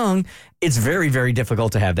you're young, it's very, very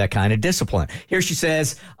difficult to have that kind of discipline. Here she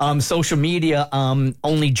says, social media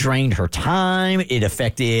only drained her time. It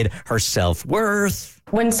affected her self-worth.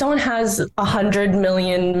 When someone has 100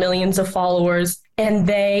 millions of followers and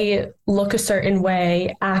they look a certain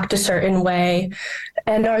way, act a certain way,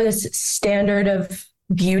 and are this standard of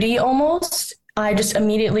beauty almost, I just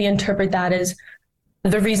immediately interpret that as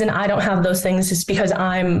the reason I don't have those things is because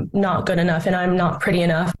I'm not good enough and I'm not pretty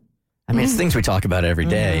enough. I mean, it's things we talk about every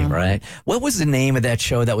day, right? What was the name of that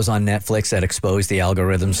show that was on Netflix that exposed the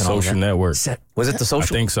algorithms and all that? Social Network. Was it the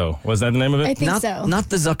Social? I think so. Was that the name of it? I think so. Not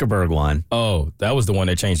the Zuckerberg one. Oh, that was the one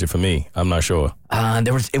that changed it for me. I'm not sure.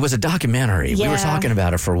 It was a documentary. We were Yeah. talking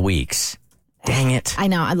about it for weeks. Dang it. I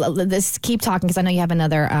know. I love this. Keep talking because I know you have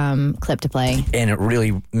another clip to play. And it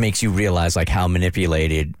really makes you realize like how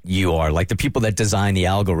manipulated you are. Like the people that design the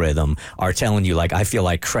algorithm are telling you like, I feel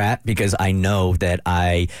like crap because I know that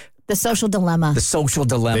The social dilemma. The social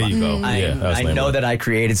dilemma. There you go. I know that I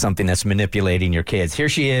created something that's manipulating your kids. Here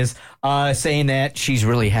she is saying that she's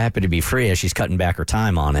really happy to be free as she's cutting back her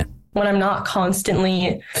time on it. When I'm not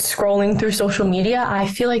constantly scrolling through social media, I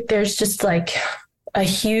feel like there's just like a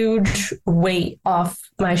huge weight off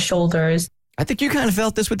my shoulders. I think you kind of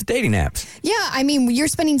felt this with the dating apps. Yeah, I mean, you're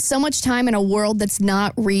spending so much time in a world that's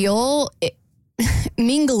not real,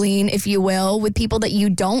 mingling, if you will, with people that you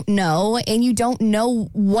don't know, and you don't know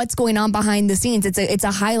what's going on behind the scenes. It's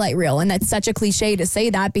a highlight reel, and that's such a cliche to say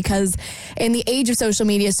that because in the age of social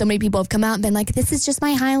media, so many people have come out and been like, this is just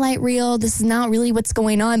my highlight reel. This is not really what's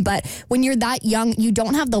going on. But when you're that young, you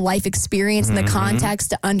don't have the life experience and the context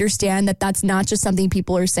to understand that that's not just something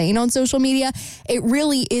people are saying on social media. It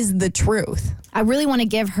really is the truth. I really want to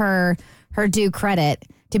give her due credit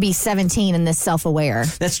to be 17 and this self-aware.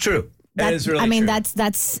 That's true. That is really I mean, true.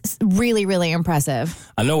 that's really, really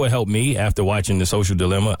impressive. I know what helped me after watching The Social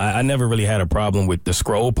Dilemma. I never really had a problem with the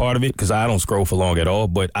scroll part of it because I don't scroll for long at all,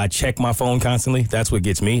 but I check my phone constantly. That's what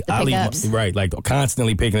gets me. I pickups. right, like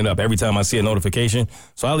constantly picking it up every time I see a notification.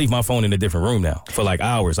 So I leave my phone in a different room now for like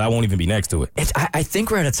hours. I won't even be next to it. I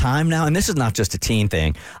think we're at a time now, and this is not just a teen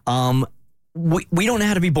thing. We don't know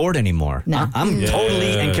how to be bored anymore. No. I'm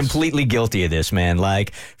totally and completely guilty of this, man.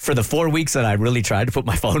 Like, for the 4 weeks that I really tried to put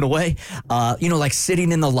my phone away, like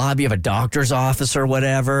sitting in the lobby of a doctor's office or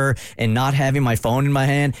whatever and not having my phone in my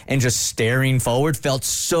hand and just staring forward felt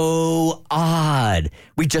so odd.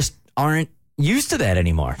 We just aren't used to that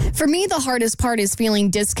anymore. For me, the hardest part is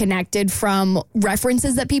feeling disconnected from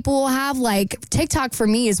references that people will have. Like TikTok for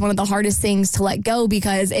me is one of the hardest things to let go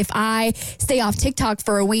because if I stay off TikTok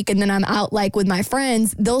for a week and then I'm out like with my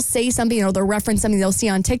friends, they'll say something or they'll reference something they'll see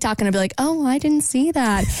on TikTok and I'll be like, oh, I didn't see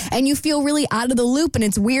that. And you feel really out of the loop. And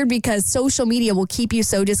it's weird because social media will keep you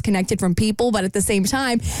so disconnected from people. But at the same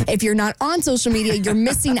time, if you're not on social media, you're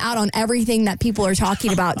missing out on everything that people are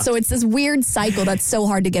talking about. So it's this weird cycle that's so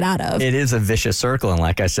hard to get out of. It is a vicious circle, and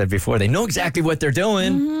like I said before, they know exactly what they're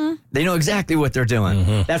doing. They know exactly what they're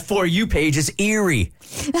doing. That For You page is eerie,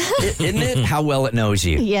 isn't it? How well it knows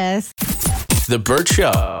you. Yes. The Burt Show.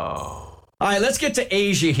 All right, let's get to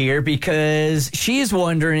Asia here because she is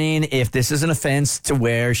wondering if this is an offense to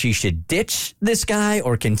where she should ditch this guy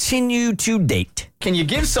or continue to date. Can you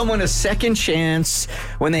give someone a second chance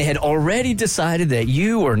when they had already decided that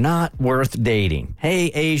you are not worth dating? Hey,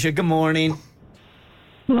 Asia, good morning.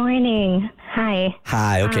 Morning. Hi.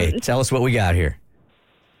 Hi, okay. Tell us what we got here.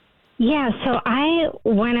 Yeah, so I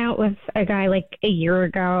went out with a guy like a year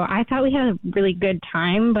ago. I thought we had a really good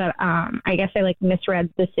time, but I guess I misread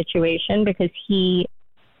the situation because he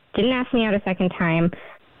didn't ask me out a second time,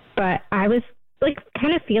 but I was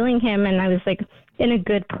kind of feeling him and I was in a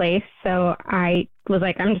good place. So I was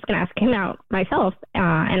like, I'm just going to ask him out myself.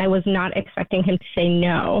 And I was not expecting him to say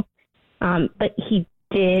no. But he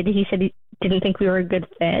did. He said he didn't think we were a good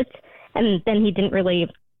fit. And then he didn't really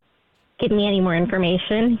give me any more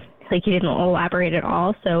information. Like, he didn't elaborate at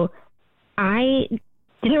all. So I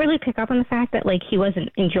didn't really pick up on the fact that, like, he wasn't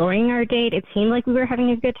enjoying our date. It seemed like we were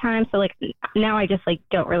having a good time. So, like, now I just, like,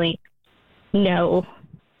 don't really know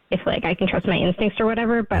if, like, I can trust my instincts or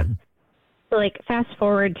whatever. But, like, fast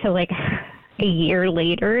forward to, like, a year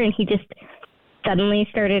later, and he just suddenly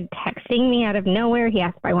started texting me out of nowhere. He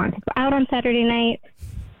asked if I wanted to go out on Saturday night.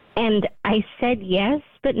 And I said yes,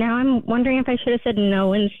 but now I'm wondering if I should have said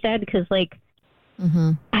no instead, because, like,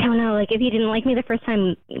 I don't know. Like, if he didn't like me the first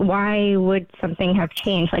time, why would something have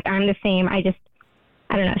changed? Like, I'm the same. I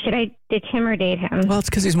don't know. Should I ditch him or date him? Well, it's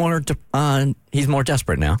because he's more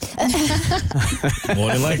desperate now.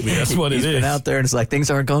 More than likely, that's what it is. He's been out there, and it's like,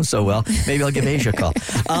 things aren't going so well. Maybe I'll give Asia a call.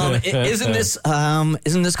 Isn't this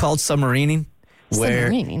called submarining?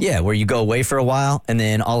 Where you go away for a while, and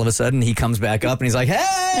then all of a sudden he comes back up, and he's like,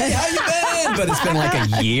 "Hey, how you been?" But it's been like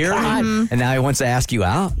a year, and now he wants to ask you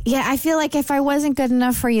out. Yeah, I feel like if I wasn't good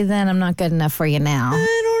enough for you then, I'm not good enough for you now.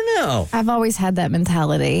 I don't know. I've always had that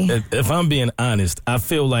mentality. If I'm being honest, I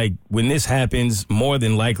feel like when this happens, more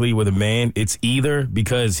than likely with a man, it's either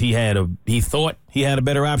because he thought he had a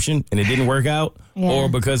better option and it didn't work out, or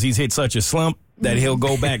because he's hit such a slump that he'll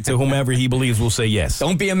go back to whomever he believes will say yes.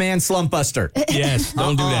 Don't be a man slump buster. Yes,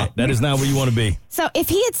 don't do that. That is not where you want to be. So if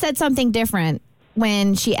he had said something different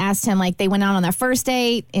when she asked him, like, they went out on their first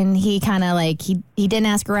date, and he kind of, like, he didn't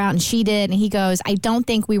ask her out and she did, and he goes, I don't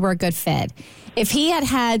think we were a good fit. If he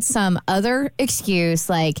had some other excuse,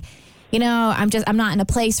 like, you know, I'm not in a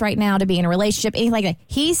place right now to be in a relationship, anything like that.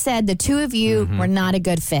 He said the two of you were not a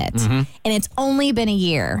good fit. And it's only been a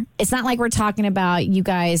year. It's not like we're talking about you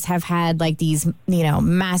guys have had, like, these, you know,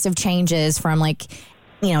 massive changes from, like,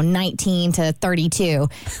 you know, 19 to 32.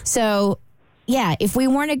 So, yeah, if we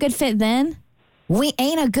weren't a good fit then, we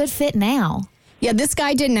ain't a good fit now. Yeah, this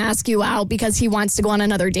guy didn't ask you out because he wants to go on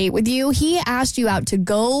another date with you. He asked you out to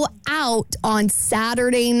go out on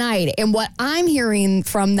Saturday night. And what I'm hearing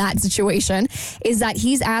from that situation is that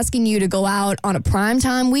he's asking you to go out on a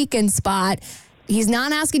primetime weekend spot. He's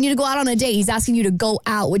not asking you to go out on a date. He's asking you to go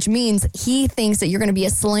out, which means he thinks that you're going to be a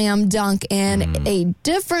slam dunk in a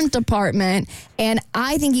different department. And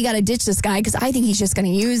I think you got to ditch this guy because I think he's just going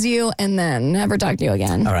to use you and then never talk to you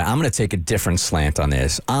again. All right, I'm going to take a different slant on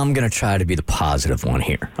this. I'm going to try to be the positive one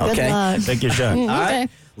here. Okay? Good luck. Take your shot. All right.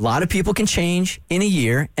 A lot of people can change in a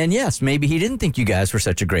year. And yes, maybe he didn't think you guys were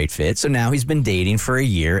such a great fit. So now he's been dating for a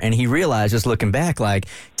year and he realizes, looking back, like,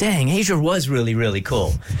 dang, Asia was really, really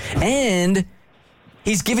cool. And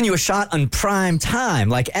he's giving you a shot on prime time.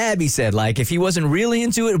 Like Abby said, like, if he wasn't really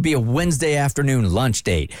into it, it would be a Wednesday afternoon lunch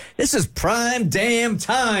date. This is prime damn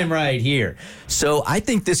time right here. So I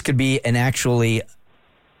think this could be a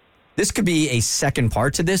second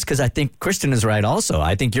part to this, because I think Kristen is right also.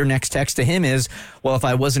 I think your next text to him is, well, if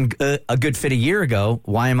I wasn't a good fit a year ago,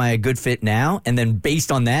 why am I a good fit now? And then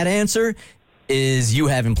based on that answer, is you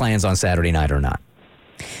having plans on Saturday night or not?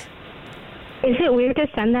 Is it weird to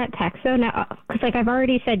send that text, though? Now, because, like, I've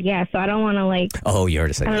already said yes, so I don't want to, like... Oh, you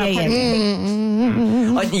already said yes.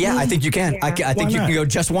 Yeah, I think you can. I think you can go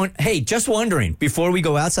just wondering, before we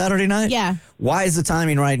go out Saturday night? Yeah. Why is the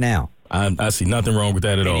timing right now? I see nothing wrong with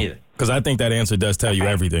that at all. Because I think that answer does tell you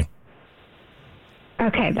everything.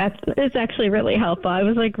 Okay, it's actually really helpful. I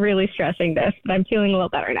was, like, really stressing this, but I'm feeling a little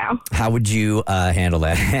better now. How would you handle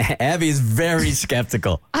that? Abby is very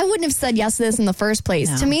skeptical. I wouldn't have said yes to this in the first place.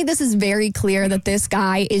 No. To me, this is very clear that this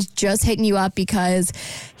guy is just hitting you up because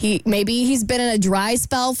maybe he's been in a dry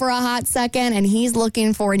spell for a hot second and he's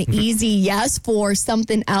looking for an easy yes for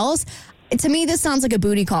something else. To me, this sounds like a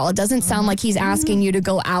booty call. It doesn't sound like he's asking you to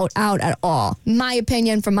go out at all. My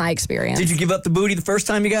opinion from my experience. Did you give up the booty the first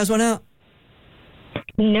time you guys went out?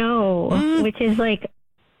 No, which is, like,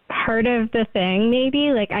 part of the thing,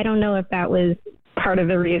 maybe. Like, I don't know if that was part of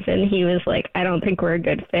the reason he was like, I don't think we're a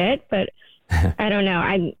good fit, but I don't know.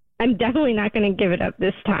 I'm definitely not going to give it up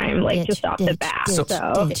this time, like, just off the bat.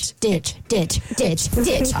 Ditch.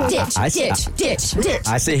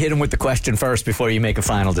 I say hit him with the question first before you make a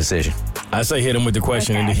final decision. I say hit him with the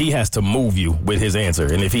question, and he has to move you with his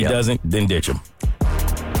answer. And if he doesn't, then ditch him.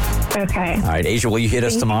 Okay. All right, Asia, will you hit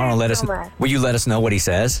us tomorrow and let us? Will you let us know what he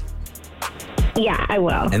says? Yeah, I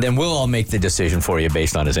will. And then we'll all make the decision for you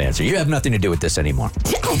based on his answer. You have nothing to do with this anymore.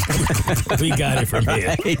 We got it from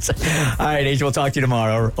here. All right, Asia, we'll talk to you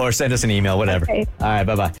tomorrow or send us an email, whatever. Okay. All right,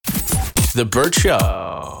 bye-bye. The Burt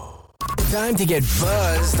Show. Time to get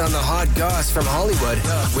buzzed on the hot goss from Hollywood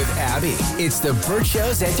with Abby. It's the Burt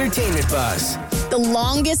Show's entertainment buzz. The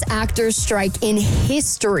longest actors' strike in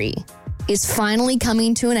history is finally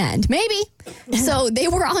coming to an end. Maybe. So they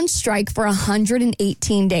were on strike for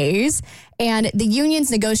 118 days. And the union's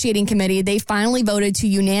negotiating committee, they finally voted to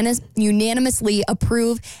unanimously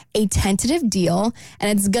approve a tentative deal.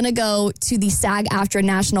 And it's going to go to the SAG-AFTRA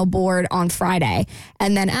National Board on Friday.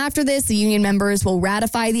 And then after this, the union members will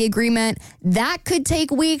ratify the agreement. That could take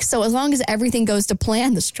weeks. So as long as everything goes to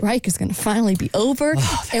plan, the strike is going to finally be over.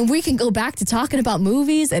 And we can go back to talking about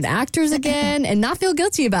movies and actors again and not feel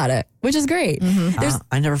guilty about it, which is great.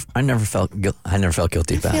 I never felt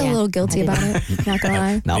guilty about I feel it. a little guilty about it. Not gonna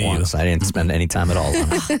lie. Not once. I didn't spend any time at all on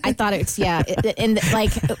it. I thought it's, and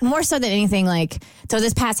like more so than anything, like, so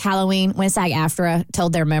this past Halloween when SAG-AFTRA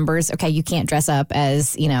told their members, okay, you can't dress up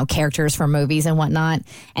as, characters from movies and whatnot.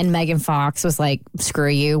 And Megan Fox was like, screw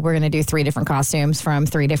you. We're going to do 3 different costumes from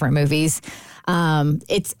 3 different movies.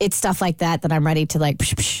 It's stuff like that I'm ready to like,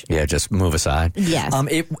 Yeah, just move aside. Yes.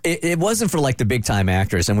 It wasn't for like the big time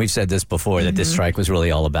actors, and we've said this before that this strike was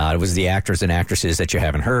really all about. It was the actors and actresses that you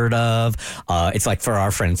haven't heard of. It's like for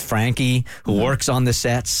our friend Frankie, who works on the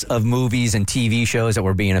sets of movies and TV shows that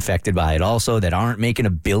were being affected by it also, that aren't making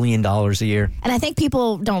 $1 billion a year. And I think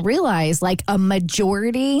people don't realize like a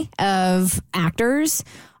majority of actors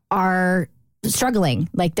are struggling,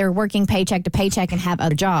 like they're working paycheck to paycheck and have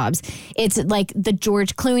other jobs. It's like the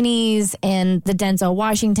George Clooney's and the Denzel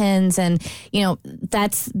Washingtons, and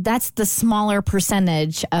that's the smaller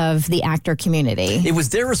percentage of the actor community. It was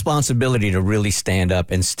their responsibility to really stand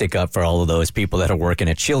up and stick up for all of those people that are working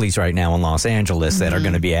at Chili's right now in Los Angeles that are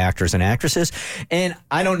going to be actors and actresses. And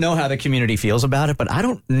I don't know how the community feels about it, but I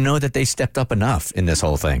don't know that they stepped up enough in this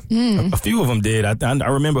whole thing. A few of them did. I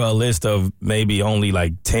remember a list of maybe only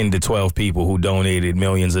like 10 to 12 people who donated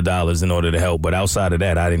millions of dollars in order to help. But outside of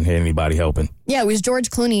that, I didn't hear anybody helping. Yeah, it was George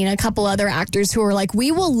Clooney and a couple other actors who were like,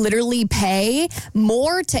 we will literally pay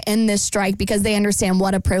more to end this strike because they understand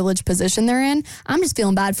what a privileged position they're in. I'm just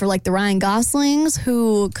feeling bad for like the Ryan Goslings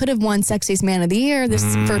who could have won Sexiest Man of the Year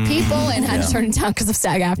for people and had to turn it down because of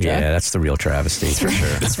SAG-AFTRA. Yeah, that's the real travesty for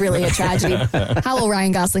sure. It's really a tragedy. How will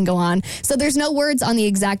Ryan Gosling go on? So there's no words on the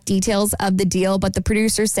exact details of the deal, but the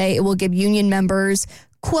producers say it will give union members,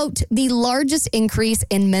 quote, the largest increase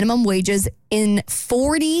in minimum wages in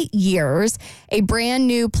 40 years, a brand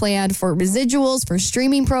new plan for residuals for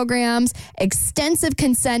streaming programs, extensive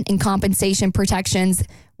consent and compensation protections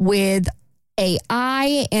with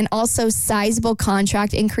AI, and also sizable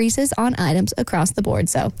contract increases on items across the board.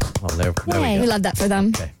 So there we love that for them.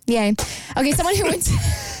 Okay. Yay. Okay, someone who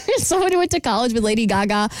went to college with Lady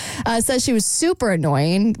Gaga says she was super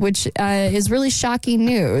annoying, which is really shocking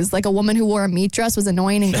news. Like a woman who wore a meat dress was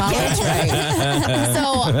annoying in college. Right?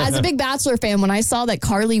 So as a big Bachelor fan, when I saw that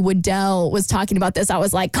Carly Waddell was talking about this, I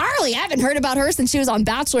was like, Carly, I haven't heard about her since she was on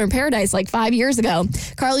Bachelor in Paradise like 5 years ago.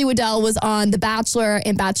 Carly Waddell was on The Bachelor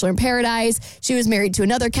and Bachelor in Paradise. She was married to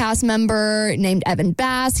another cast member named Evan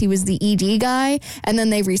Bass. He was the ED guy. And then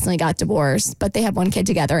they recently got divorced, but they have one kid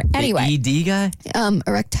together. Anyway. The ED guy?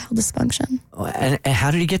 Erectile dysfunction. And how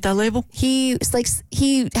did he get that label? He has like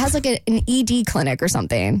an ED clinic or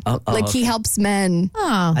something. He helps men.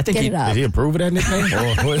 I think did he approve of that nickname?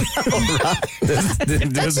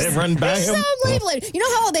 Does it run by him? Some labeling. You know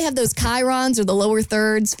how they have those chirons or the lower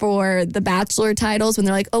thirds for the Bachelor titles when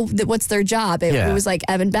they're like, oh, what's their job? It was like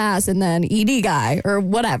Evan Bass and then ED guy or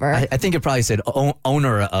whatever. I think it probably said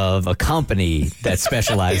owner of a company that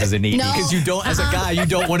specializes in ED because you don't, as a guy, you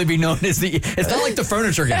don't want to be known as the. It's not like the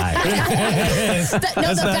furniture guy.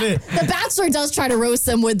 The Bachelor does try to roast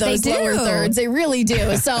them with those lower thirds. They really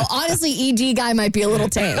do. So honestly, ED guy might be a little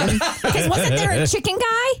tame. Because wasn't there a chicken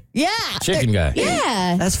guy? Yeah. Chicken guy.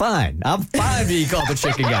 Yeah. That's fine. I'm fine being called the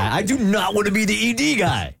chicken guy. I do not want to be the ED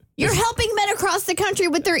guy. You're helping men across the country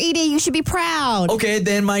with their ED. You should be proud. Okay,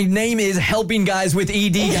 then my name is Helping Guys with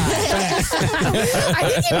ED Guys. I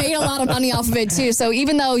think he made a lot of money off of it too. So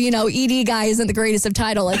even though, ED guy isn't the greatest of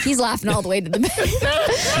title, like he's laughing all the way to the bank.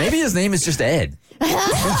 Maybe his name is just Ed.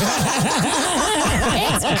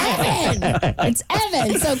 It's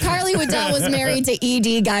Evan. So Carly Waddell was married to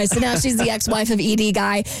ED guy. So now she's the ex-wife of ED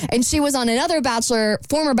guy. And she was on another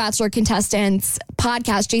former Bachelor contestant's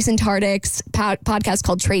podcast, Jason Tartick's podcast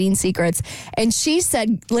called Trading Secrets. And she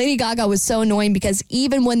said Lady Gaga was so annoying because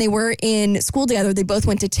even when they were in school together, they both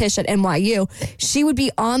went to Tisch at NYU. She would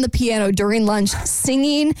be on the piano during lunch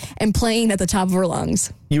singing and playing at the top of her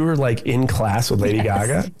lungs. You were like in class with Lady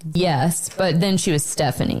Gaga? Yes, but then she was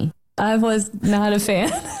Stephanie. I was not a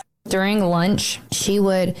fan. during lunch, she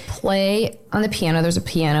would play on the piano. There's a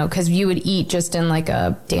piano because you would eat just in like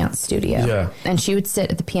a dance studio. Yeah. And she would sit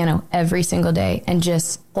at the piano every single day and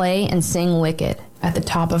just play and sing Wicked at the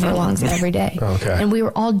top of her lungs every day. Okay. And we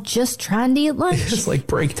were all just trying to eat lunch. It's like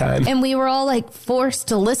break time. And we were all like forced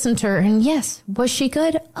to listen to her. And yes, was she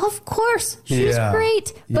good? Of course. She was Yeah.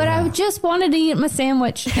 great. But Yeah. I just wanted to eat my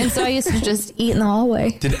sandwich. And so I used to just eat in the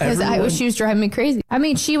hallway. Did everyone- She was driving me crazy. I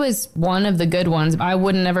mean, she was one of the good ones. I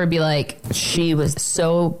would never be like, she was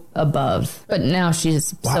so above. But now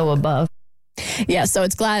she's so above. Yeah, so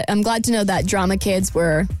I'm glad to know that drama kids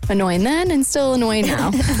were annoying then and still annoying now.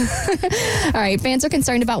 All right, fans are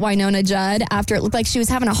concerned about Winona Judd after it looked like she was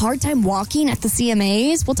having a hard time walking at the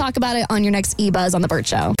CMAs. We'll talk about it on your next eBuzz on The Burt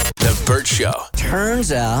Show. The Burt Show.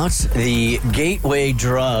 Turns out the gateway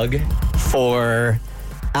drug for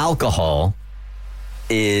alcohol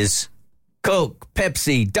is Coke,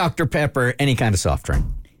 Pepsi, Dr. Pepper, any kind of soft drink.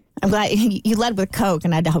 I'm glad you led with Coke,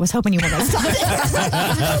 and I was hoping you were going to stop it.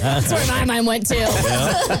 That's where my mind went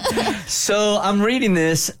to. So I'm reading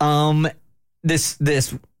this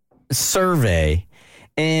this survey,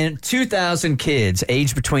 and 2,000 kids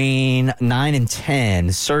aged between 9 and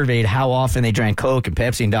 10 surveyed how often they drank Coke and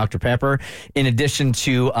Pepsi and Dr. Pepper, in addition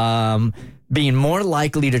to being more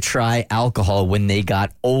likely to try alcohol when they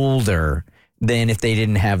got older than if they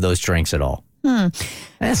didn't have those drinks at all.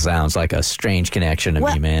 That sounds like a strange connection to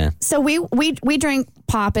me, man. So we drank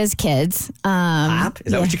pop as kids. Pop?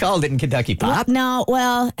 Is that what you called it in Kentucky? Pop?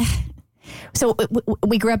 Well, so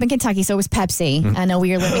we grew up in Kentucky, so it was Pepsi. I know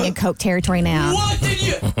we are living in Coke territory now. What did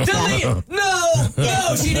you delete?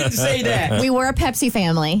 No, she didn't say that. We were a Pepsi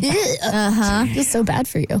family. This is so bad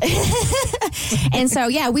for you. And so,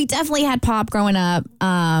 yeah, we definitely had pop growing up.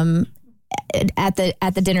 At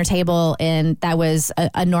the dinner table, and that was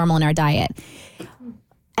a normal in our diet.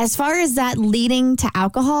 As far as that leading to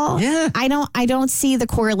alcohol, I don't see the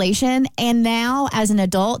correlation. And now as an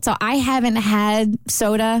adult, so I haven't had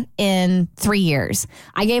soda in 3 years.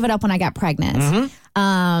 I gave it up when I got pregnant.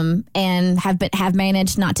 And have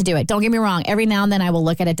managed not to do it. Don't get me wrong. Every now and then I will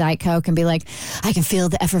look at a Diet Coke and be like, I can feel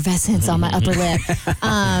the effervescence on my upper lip.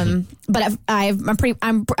 But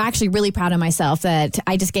I'm actually really proud of myself that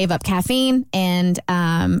I just gave up caffeine and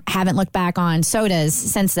haven't looked back on sodas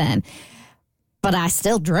since then. But I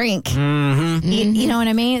still drink. You know what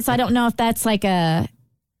I mean? So I don't know if that's like a...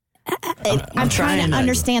 I'm trying to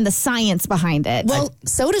understand the science behind it. Well,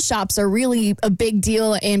 soda shops are really a big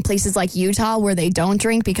deal in places like Utah where they don't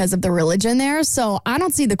drink because of the religion there. So I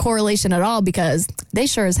don't see the correlation at all because they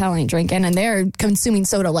sure as hell ain't drinking and they're consuming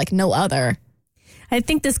soda like no other. I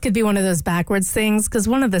think this could be one of those backwards things because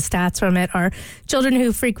one of the stats from it are children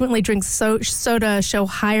who frequently drink soda show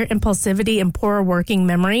higher impulsivity and poorer working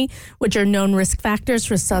memory, which are known risk factors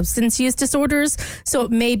for substance use disorders. So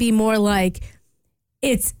it may be more like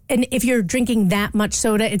and if you're drinking that much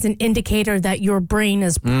soda, it's an indicator that your brain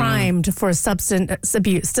is primed for substance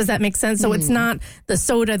abuse. Does that make sense? So it's not the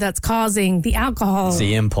soda that's causing the alcohol. It's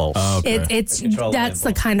the impulse. That's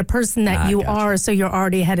the kind of person that you are. So you're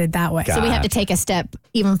already headed that way. So we have to take a step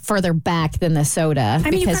even further back than the soda. I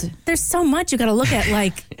mean, there's so much you got to look at,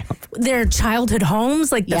 like their childhood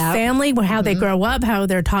homes, like the family, how they grow up, how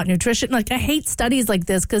they're taught nutrition. Like I hate studies like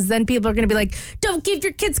this because then people are going to be like, "Don't give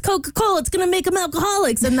your kids Coca-Cola; it's going to make them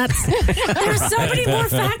alcoholics." And there's so many more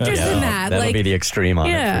factors than that. That'll be the extreme on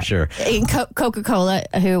it for sure. Coca-Cola,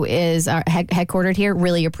 who is headquartered here,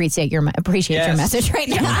 really appreciate your message right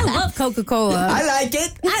now. I love Coca-Cola. I like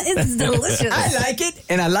it. It's delicious. I like it,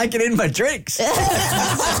 and I like it in my drinks. Big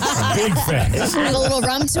fan. Add a little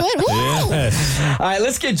rum to it. Woo! Yes. All right,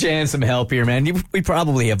 let's get Jan some help here, man. We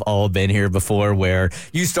probably have all been here before where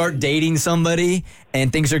you start dating somebody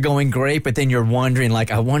and things are going great, but then you're wondering, like,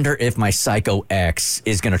 I wonder if my psycho ex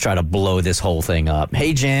is going to try to blow this whole thing up.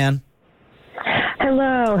 Hey, Jan.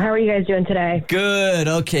 Hello. How are you guys doing today? Good.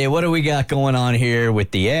 Okay, what do we got going on here with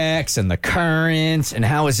the ex and the current, and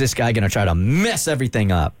how is this guy going to try to mess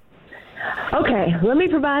everything up? Okay, let me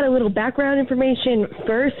provide a little background information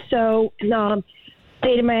first. So,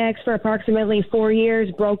 dated my ex for approximately 4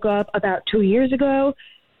 years, broke up about 2 years ago.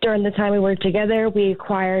 During the time we were together, we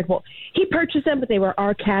acquired, he purchased them, but they were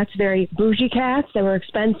our cats, very bougie cats. They were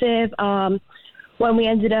expensive. When we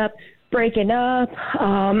ended up breaking up,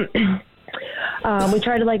 we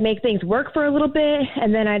tried to make things work for a little bit,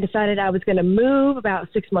 and then I decided I was going to move about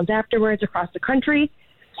 6 months afterwards across the country.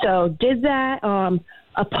 So did that.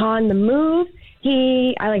 Upon the move,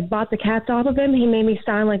 I bought the cats off of him. He made me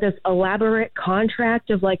sign this elaborate contract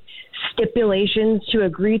of stipulations to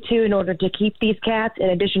agree to in order to keep these cats in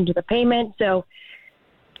addition to the payment. So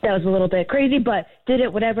that was a little bit crazy, but did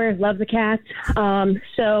it, whatever, love the cats.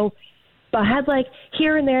 But I had like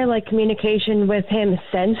here and there like communication with him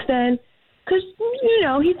since then. Because,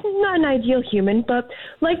 he's not an ideal human, but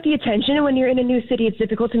like the attention. And when you're in a new city, it's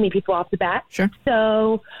difficult to meet people off the bat. Sure.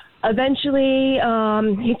 So eventually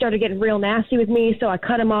he started getting real nasty with me. So I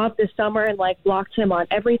cut him off this summer and like blocked him on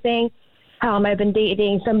everything. I've been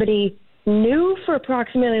dating somebody new for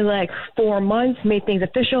approximately like 4 months, made things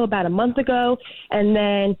official about a month ago. And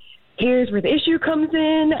then here's where the issue comes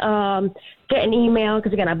in. Get an email,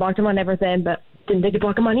 because again, I blocked him on everything, but didn't think to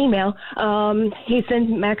block him on email.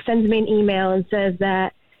 Max sends me an email and says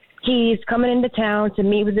that he's coming into town to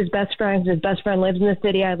meet with his best friend. His best friend lives in the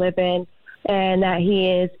city I live in, and that he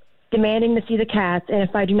is demanding to see the cats. And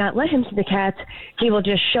if I do not let him see the cats, he will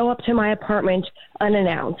just show up to my apartment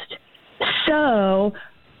unannounced. So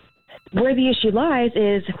where the issue lies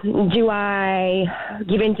is, do I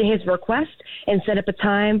give in to his request and set up a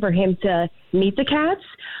time for him to meet the cats?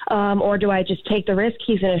 Or do I just take the risk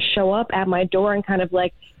he's going to show up at my door and kind of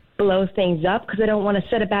like blow things up? Because I don't want to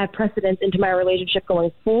set a bad precedent into my relationship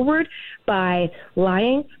going forward by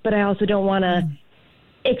lying, but I also don't want to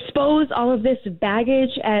expose all of this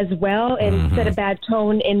baggage as well and set a bad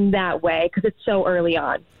tone in that way, because it's so early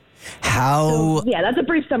on. That's a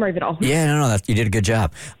brief summary of it all. Yeah, no, you did a good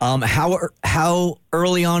job. How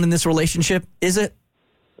early on in this relationship is it?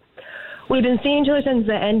 We've been seeing each other since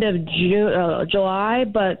the end of July,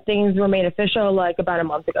 but things were made official like about a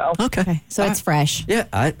month ago. Okay. So it's fresh. Yeah,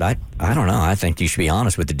 I don't know. I think you should be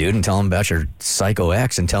honest with the dude and tell him about your psycho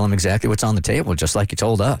ex and tell him exactly what's on the table, just like you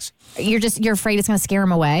told us. You're afraid it's going to scare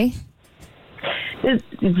him away?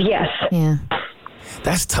 Yes. Yeah.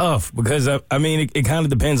 That's tough because, it kind of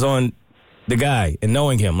depends on the guy and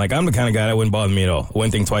knowing him. Like, I'm the kind of guy that wouldn't bother me at all. I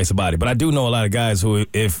wouldn't think twice about it. But I do know a lot of guys who,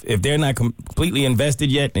 if they're not completely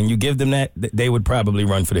invested yet and you give them that, they would probably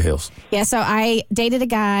run for the hills. Yeah, so I dated a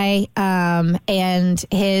guy and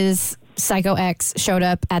his psycho ex showed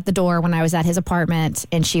up at the door when I was at his apartment,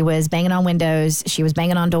 and she was banging on windows. She was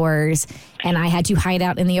banging on doors, and I had to hide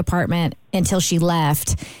out in the apartment until she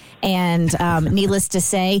left. And needless to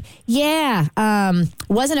say,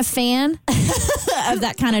 wasn't a fan of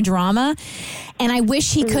that kind of drama. And I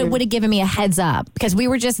wish he would have given me a heads up, because we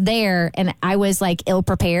were just there and I was like ill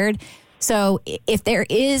prepared. So if there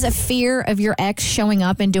is a fear of your ex showing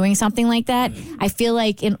up and doing something like that, I feel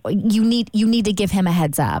like you need to give him a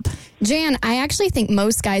heads up. Jan, I actually think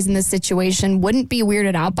most guys in this situation wouldn't be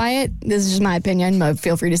weirded out by it. This is just my opinion, but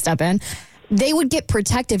feel free to step in. They would get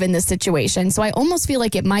protective in this situation. So I almost feel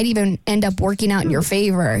like it might even end up working out in your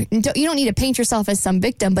favor. You don't need to paint yourself as some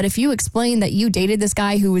victim, but if you explain that you dated this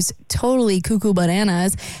guy who was totally cuckoo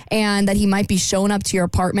bananas and that he might be showing up to your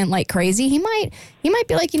apartment like crazy, he might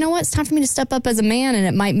be like, you know what, it's time for me to step up as a man, and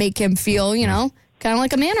it might make him feel, kind of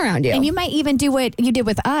like a man around you. And you might even do what you did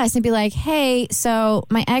with us and be like, hey, so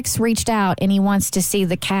my ex reached out and he wants to see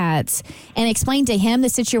the cats, and explain to him the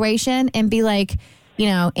situation and be like,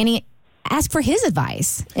 ask for his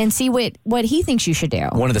advice and see what he thinks you should do.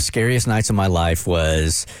 One of the scariest nights of my life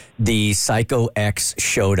was the psycho ex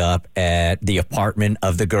showed up at the apartment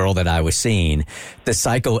of the girl that I was seeing. The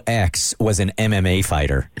psycho ex was an MMA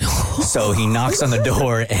fighter. So he knocks on the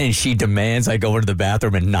door and she demands I go into the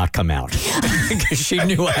bathroom and not come out. Because she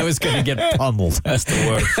knew I was going to get pummeled. That's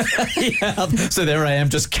the worst. So there I am,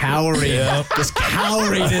 just cowering. Just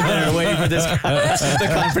cowering in there, waiting for the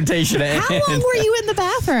confrontation to end. How long were you in the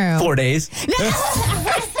bathroom? 4 days.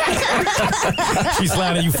 She's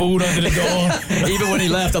sliding you food under the door. Even when he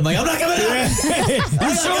left, I'm like, I'm not coming out.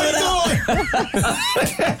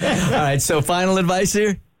 All right, so final advice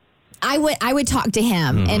here? I would talk to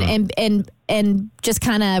him and just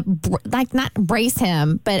kind of not brace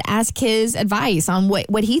him, but ask his advice on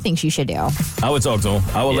what he thinks you should do. I would talk to him.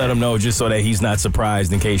 I would let him know, just so that he's not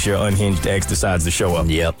surprised in case your unhinged ex decides to show up.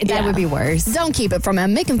 Yep. That would be worse. Don't keep it from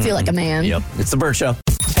him. Make him feel like a man. Yep. It's the Burt Show.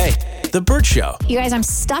 Hey, The Burt Show. You guys, I'm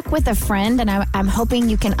stuck with a friend, and I'm hoping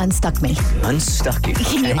you can unstuck me. Unstuck you?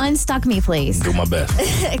 Can you unstuck me, please? Do my best.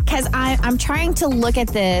 Because I'm trying to look at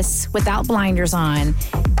this without blinders on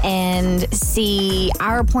and see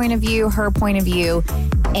our point of view, her point of view,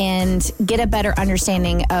 and get a better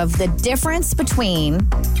understanding of the difference between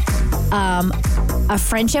a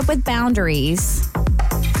friendship with boundaries,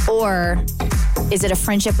 or is it a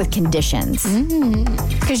friendship with conditions?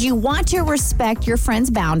 Because you want to respect your friend's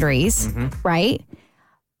boundaries, right?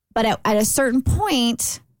 But at a certain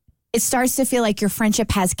point, it starts to feel like your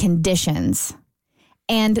friendship has conditions.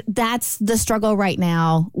 And that's the struggle right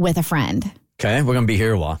now with a friend. Okay, we're going to be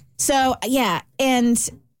here a while. So, yeah, and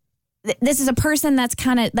this is a person that's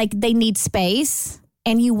kind of like, they need space,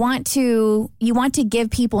 and you want to give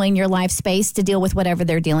people in your life space to deal with whatever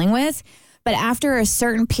they're dealing with. But after a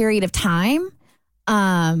certain period of time,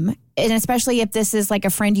 and especially if this is like a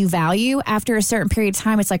friend you value, after a certain period of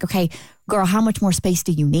time, it's like, okay, girl, how much more space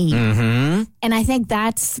do you need? Mm-hmm. And I think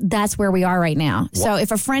that's where we are right now. What? So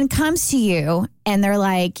if a friend comes to you and they're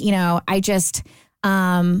like, you know,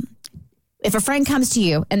 if a friend comes to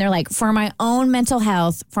you and they're like, for my own mental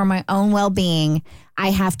health, for my own well-being, I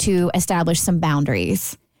have to establish some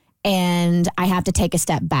boundaries and I have to take a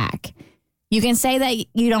step back. You can say that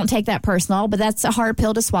you don't take that personal, but that's a hard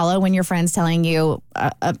pill to swallow when your friend's telling you,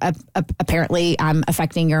 apparently I'm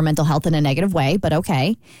affecting your mental health in a negative way, but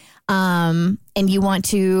okay. And you want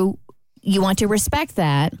to respect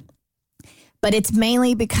that, but it's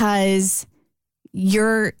mainly because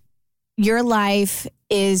your life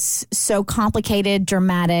is so complicated,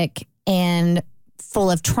 dramatic, and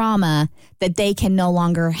full of trauma that they can no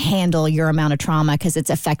longer handle your amount of trauma because it's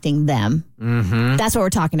affecting them. Mm-hmm. That's what we're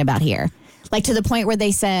talking about here. Like to the point where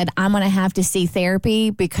they said, I'm going to have to see therapy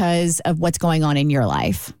because of what's going on in your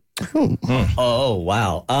life. Oh,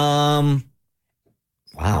 wow.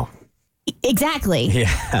 Wow. Exactly.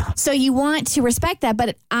 Yeah. So you want to respect that,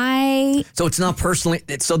 but So it's not personally.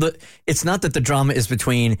 It's not that the drama is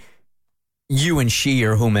between you and she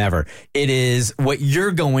or whomever. It is what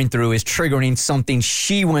you're going through is triggering something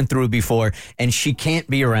she went through before, and she can't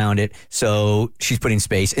be around it. So she's putting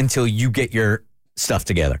space until you get your stuff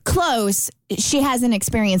together. Close. She hasn't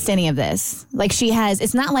experienced any of this. Like she has.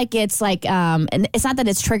 It's not like it's like. And it's not that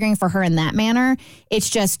it's triggering for her in that manner. It's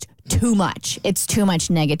just too much. It's too much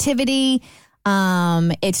negativity.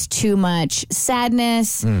 It's too much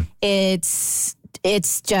sadness. It's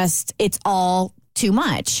all too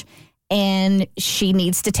much. And she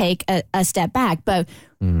needs to take a step back. But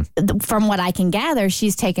from what I can gather,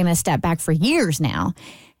 she's taken a step back for years now.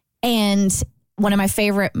 And one of my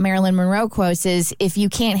favorite Marilyn Monroe quotes is, if you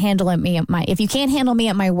can't handle me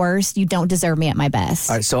at my worst, you don't deserve me at my best.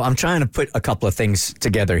 All right, so I'm trying to put a couple of things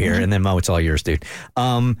together here, and then Mo, it's all yours, dude.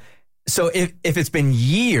 So if it's been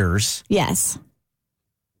years, yes,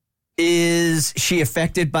 is she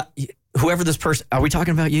affected by whoever this person? Are we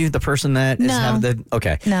talking about you, the person that is having the?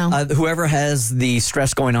 Okay, no. Whoever has the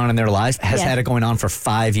stress going on in their life has had it going on for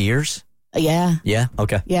 5 years. Yeah. Yeah.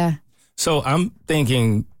 Okay. Yeah. So I'm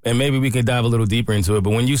thinking, and maybe we could dive a little deeper into it,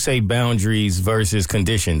 but when you say boundaries versus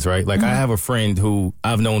conditions, right? Like I have a friend who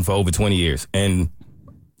I've known for over 20 years, and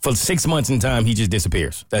for 6 months in time, he just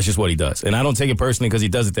disappears. That's just what he does. And I don't take it personally because he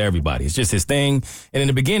does it to everybody. It's just his thing. And in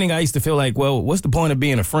the beginning, I used to feel like, well, what's the point of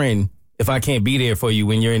being a friend if I can't be there for you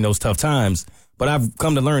when you're in those tough times? But I've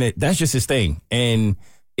come to learn that's just his thing. And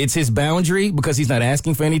it's his boundary because he's not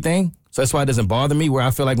asking for anything. So that's why it doesn't bother me, where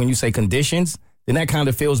I feel like when you say conditions, then that kind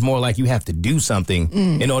of feels more like you have to do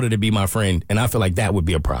something in order to be my friend. And I feel like that would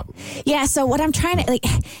be a problem. Yeah. So what I'm trying to,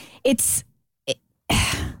 it's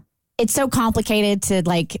so complicated to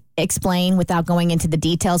explain without going into the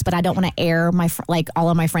details, but I don't want to air all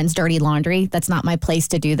of my friends' dirty laundry. That's not my place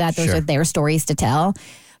to do that. Those are their stories to tell.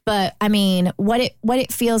 But I mean, what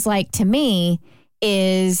it feels like to me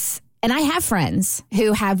is, and I have friends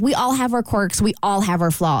we all have our quirks, we all have our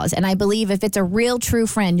flaws. And I believe if it's a real true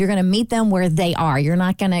friend, you're going to meet them where they are. You're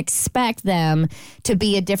not going to expect them to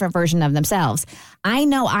be a different version of themselves. I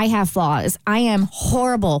know I have flaws. I am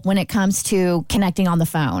horrible when it comes to connecting on the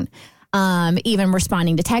phone. Even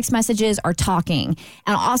responding to text messages or talking.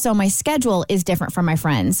 And also my schedule is different from my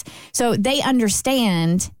friends. So they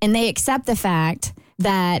understand and they accept the fact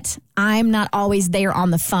that I'm not always there on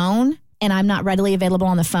the phone and I'm not readily available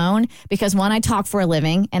on the phone because one, I talk for a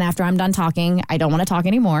living, and after I'm done talking, I don't want to talk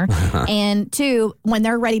anymore. And two, when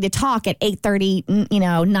they're ready to talk at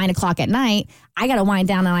 8:30, 9 o'clock at night, I got to wind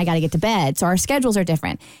down and I got to get to bed. So our schedules are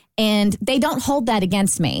different. And they don't hold that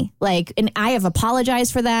against me. And I have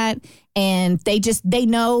apologized for that. And they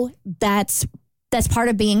know that's part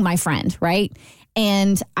of being my friend, right?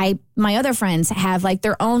 And my other friends have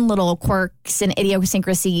their own little quirks and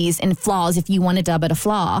idiosyncrasies and flaws, if you want to dub it a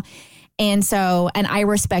flaw. And I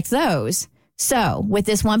respect those. So with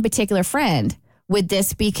this one particular friend, would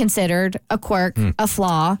this be considered a quirk, a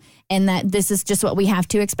flaw, and that this is just what we have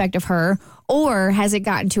to expect of her? Or has it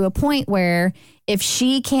gotten to a point where if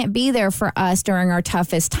she can't be there for us during our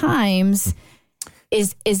toughest times,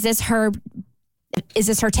 is this her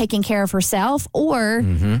taking care of herself, or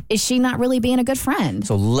is she not really being a good friend?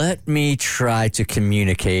 So let me try to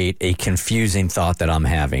communicate a confusing thought that I'm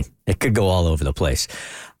having. It could go all over the place.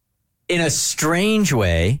 In a strange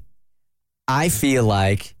way, I feel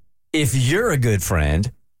like if you're a good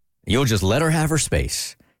friend, you'll just let her have her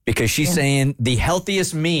space because she's saying the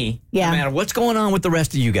healthiest me, no matter what's going on with the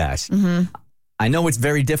rest of you guys. I know it's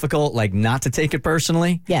very difficult, like, not to take it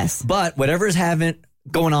personally. Yes. But whatever is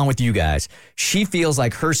going on with you guys, she feels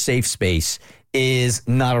like her safe space is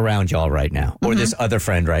not around y'all right now, or this other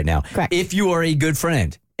friend right now. Correct. If you are a good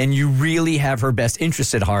friend and you really have her best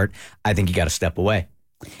interest at heart, I think you got to step away.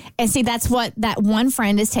 And see, that's what that one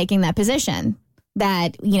friend is taking that position.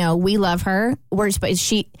 That, you know, we love her. We're supposed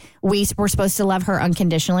to love her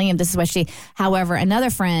unconditionally, and this is what she. However, another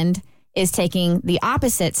friend is taking the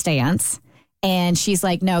opposite stance, and she's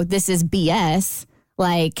like, "No, this is BS.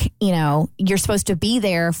 Like, you know, you're supposed to be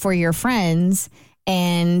there for your friends,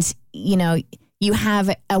 and you know, you have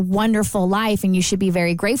a wonderful life, and you should be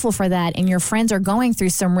very grateful for that. And your friends are going through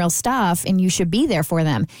some real stuff, and you should be there for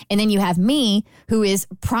them. And then you have me, who is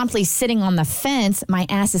promptly sitting on the fence. My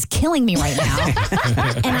ass is killing me right now.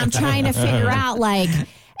 And I'm trying to figure out, like,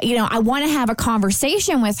 you know, I want to have a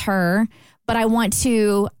conversation with her, but I don't want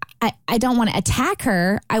to attack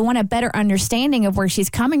her. I want a better understanding of where she's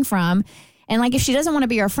coming from. And like, if she doesn't want to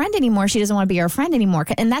be our friend anymore, she doesn't want to be our friend anymore.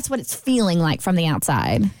 And that's what it's feeling like from the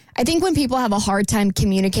outside. I think when people have a hard time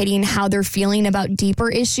communicating how they're feeling about deeper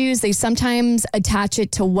issues, they sometimes attach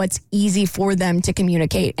it to what's easy for them to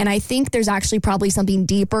communicate. And I think there's actually probably something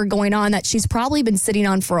deeper going on that she's probably been sitting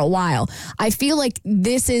on for a while. I feel like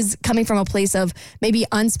this is coming from a place of maybe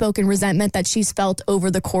unspoken resentment that she's felt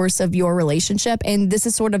over the course of your relationship. And this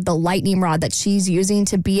is sort of the lightning rod that she's using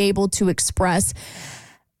to be able to express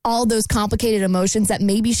all those complicated emotions that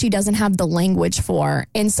maybe she doesn't have the language for.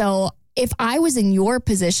 And so if I was in your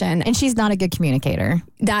position, and she's not a good communicator,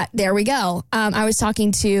 there we go. I was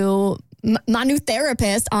talking to my new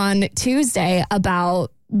therapist on Tuesday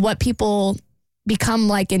about what people become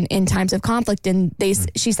like in times of conflict. And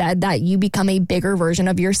she said that you become a bigger version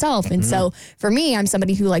of yourself. And so for me, I'm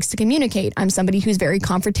somebody who likes to communicate. I'm somebody who's very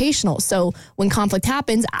confrontational. So when conflict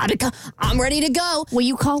happens, I'm ready to go. Will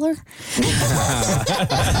you call her?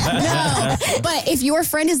 No. But if your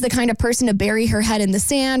friend is the kind of person to bury her head in the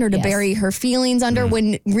sand or to bury her feelings under,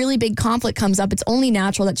 when really big conflict comes up, it's only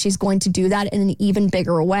natural that she's going to do that in an even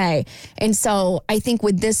bigger way. And so I think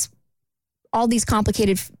with all these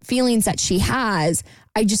complicated feelings that she has,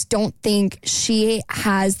 I just don't think she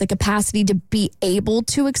has the capacity to be able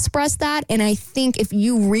to express that. And I think if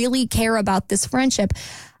you really care about this friendship,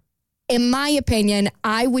 in my opinion,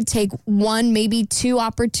 I would take one, maybe two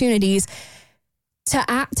opportunities to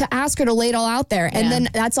ask her to lay it all out there. And then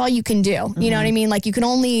that's all you can do. You know what I mean? Like, you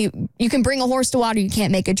can bring a horse to water, you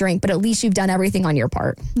can't make a drink, but at least you've done everything on your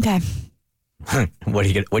part. Okay.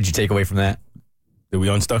 What'd you take away from that? Did we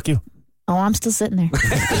unstuck you? Oh, I'm still sitting there.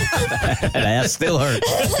 That ass still hurts.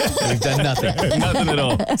 We've done nothing. Nothing at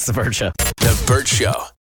all. It's the Burt Show. The Burt Show.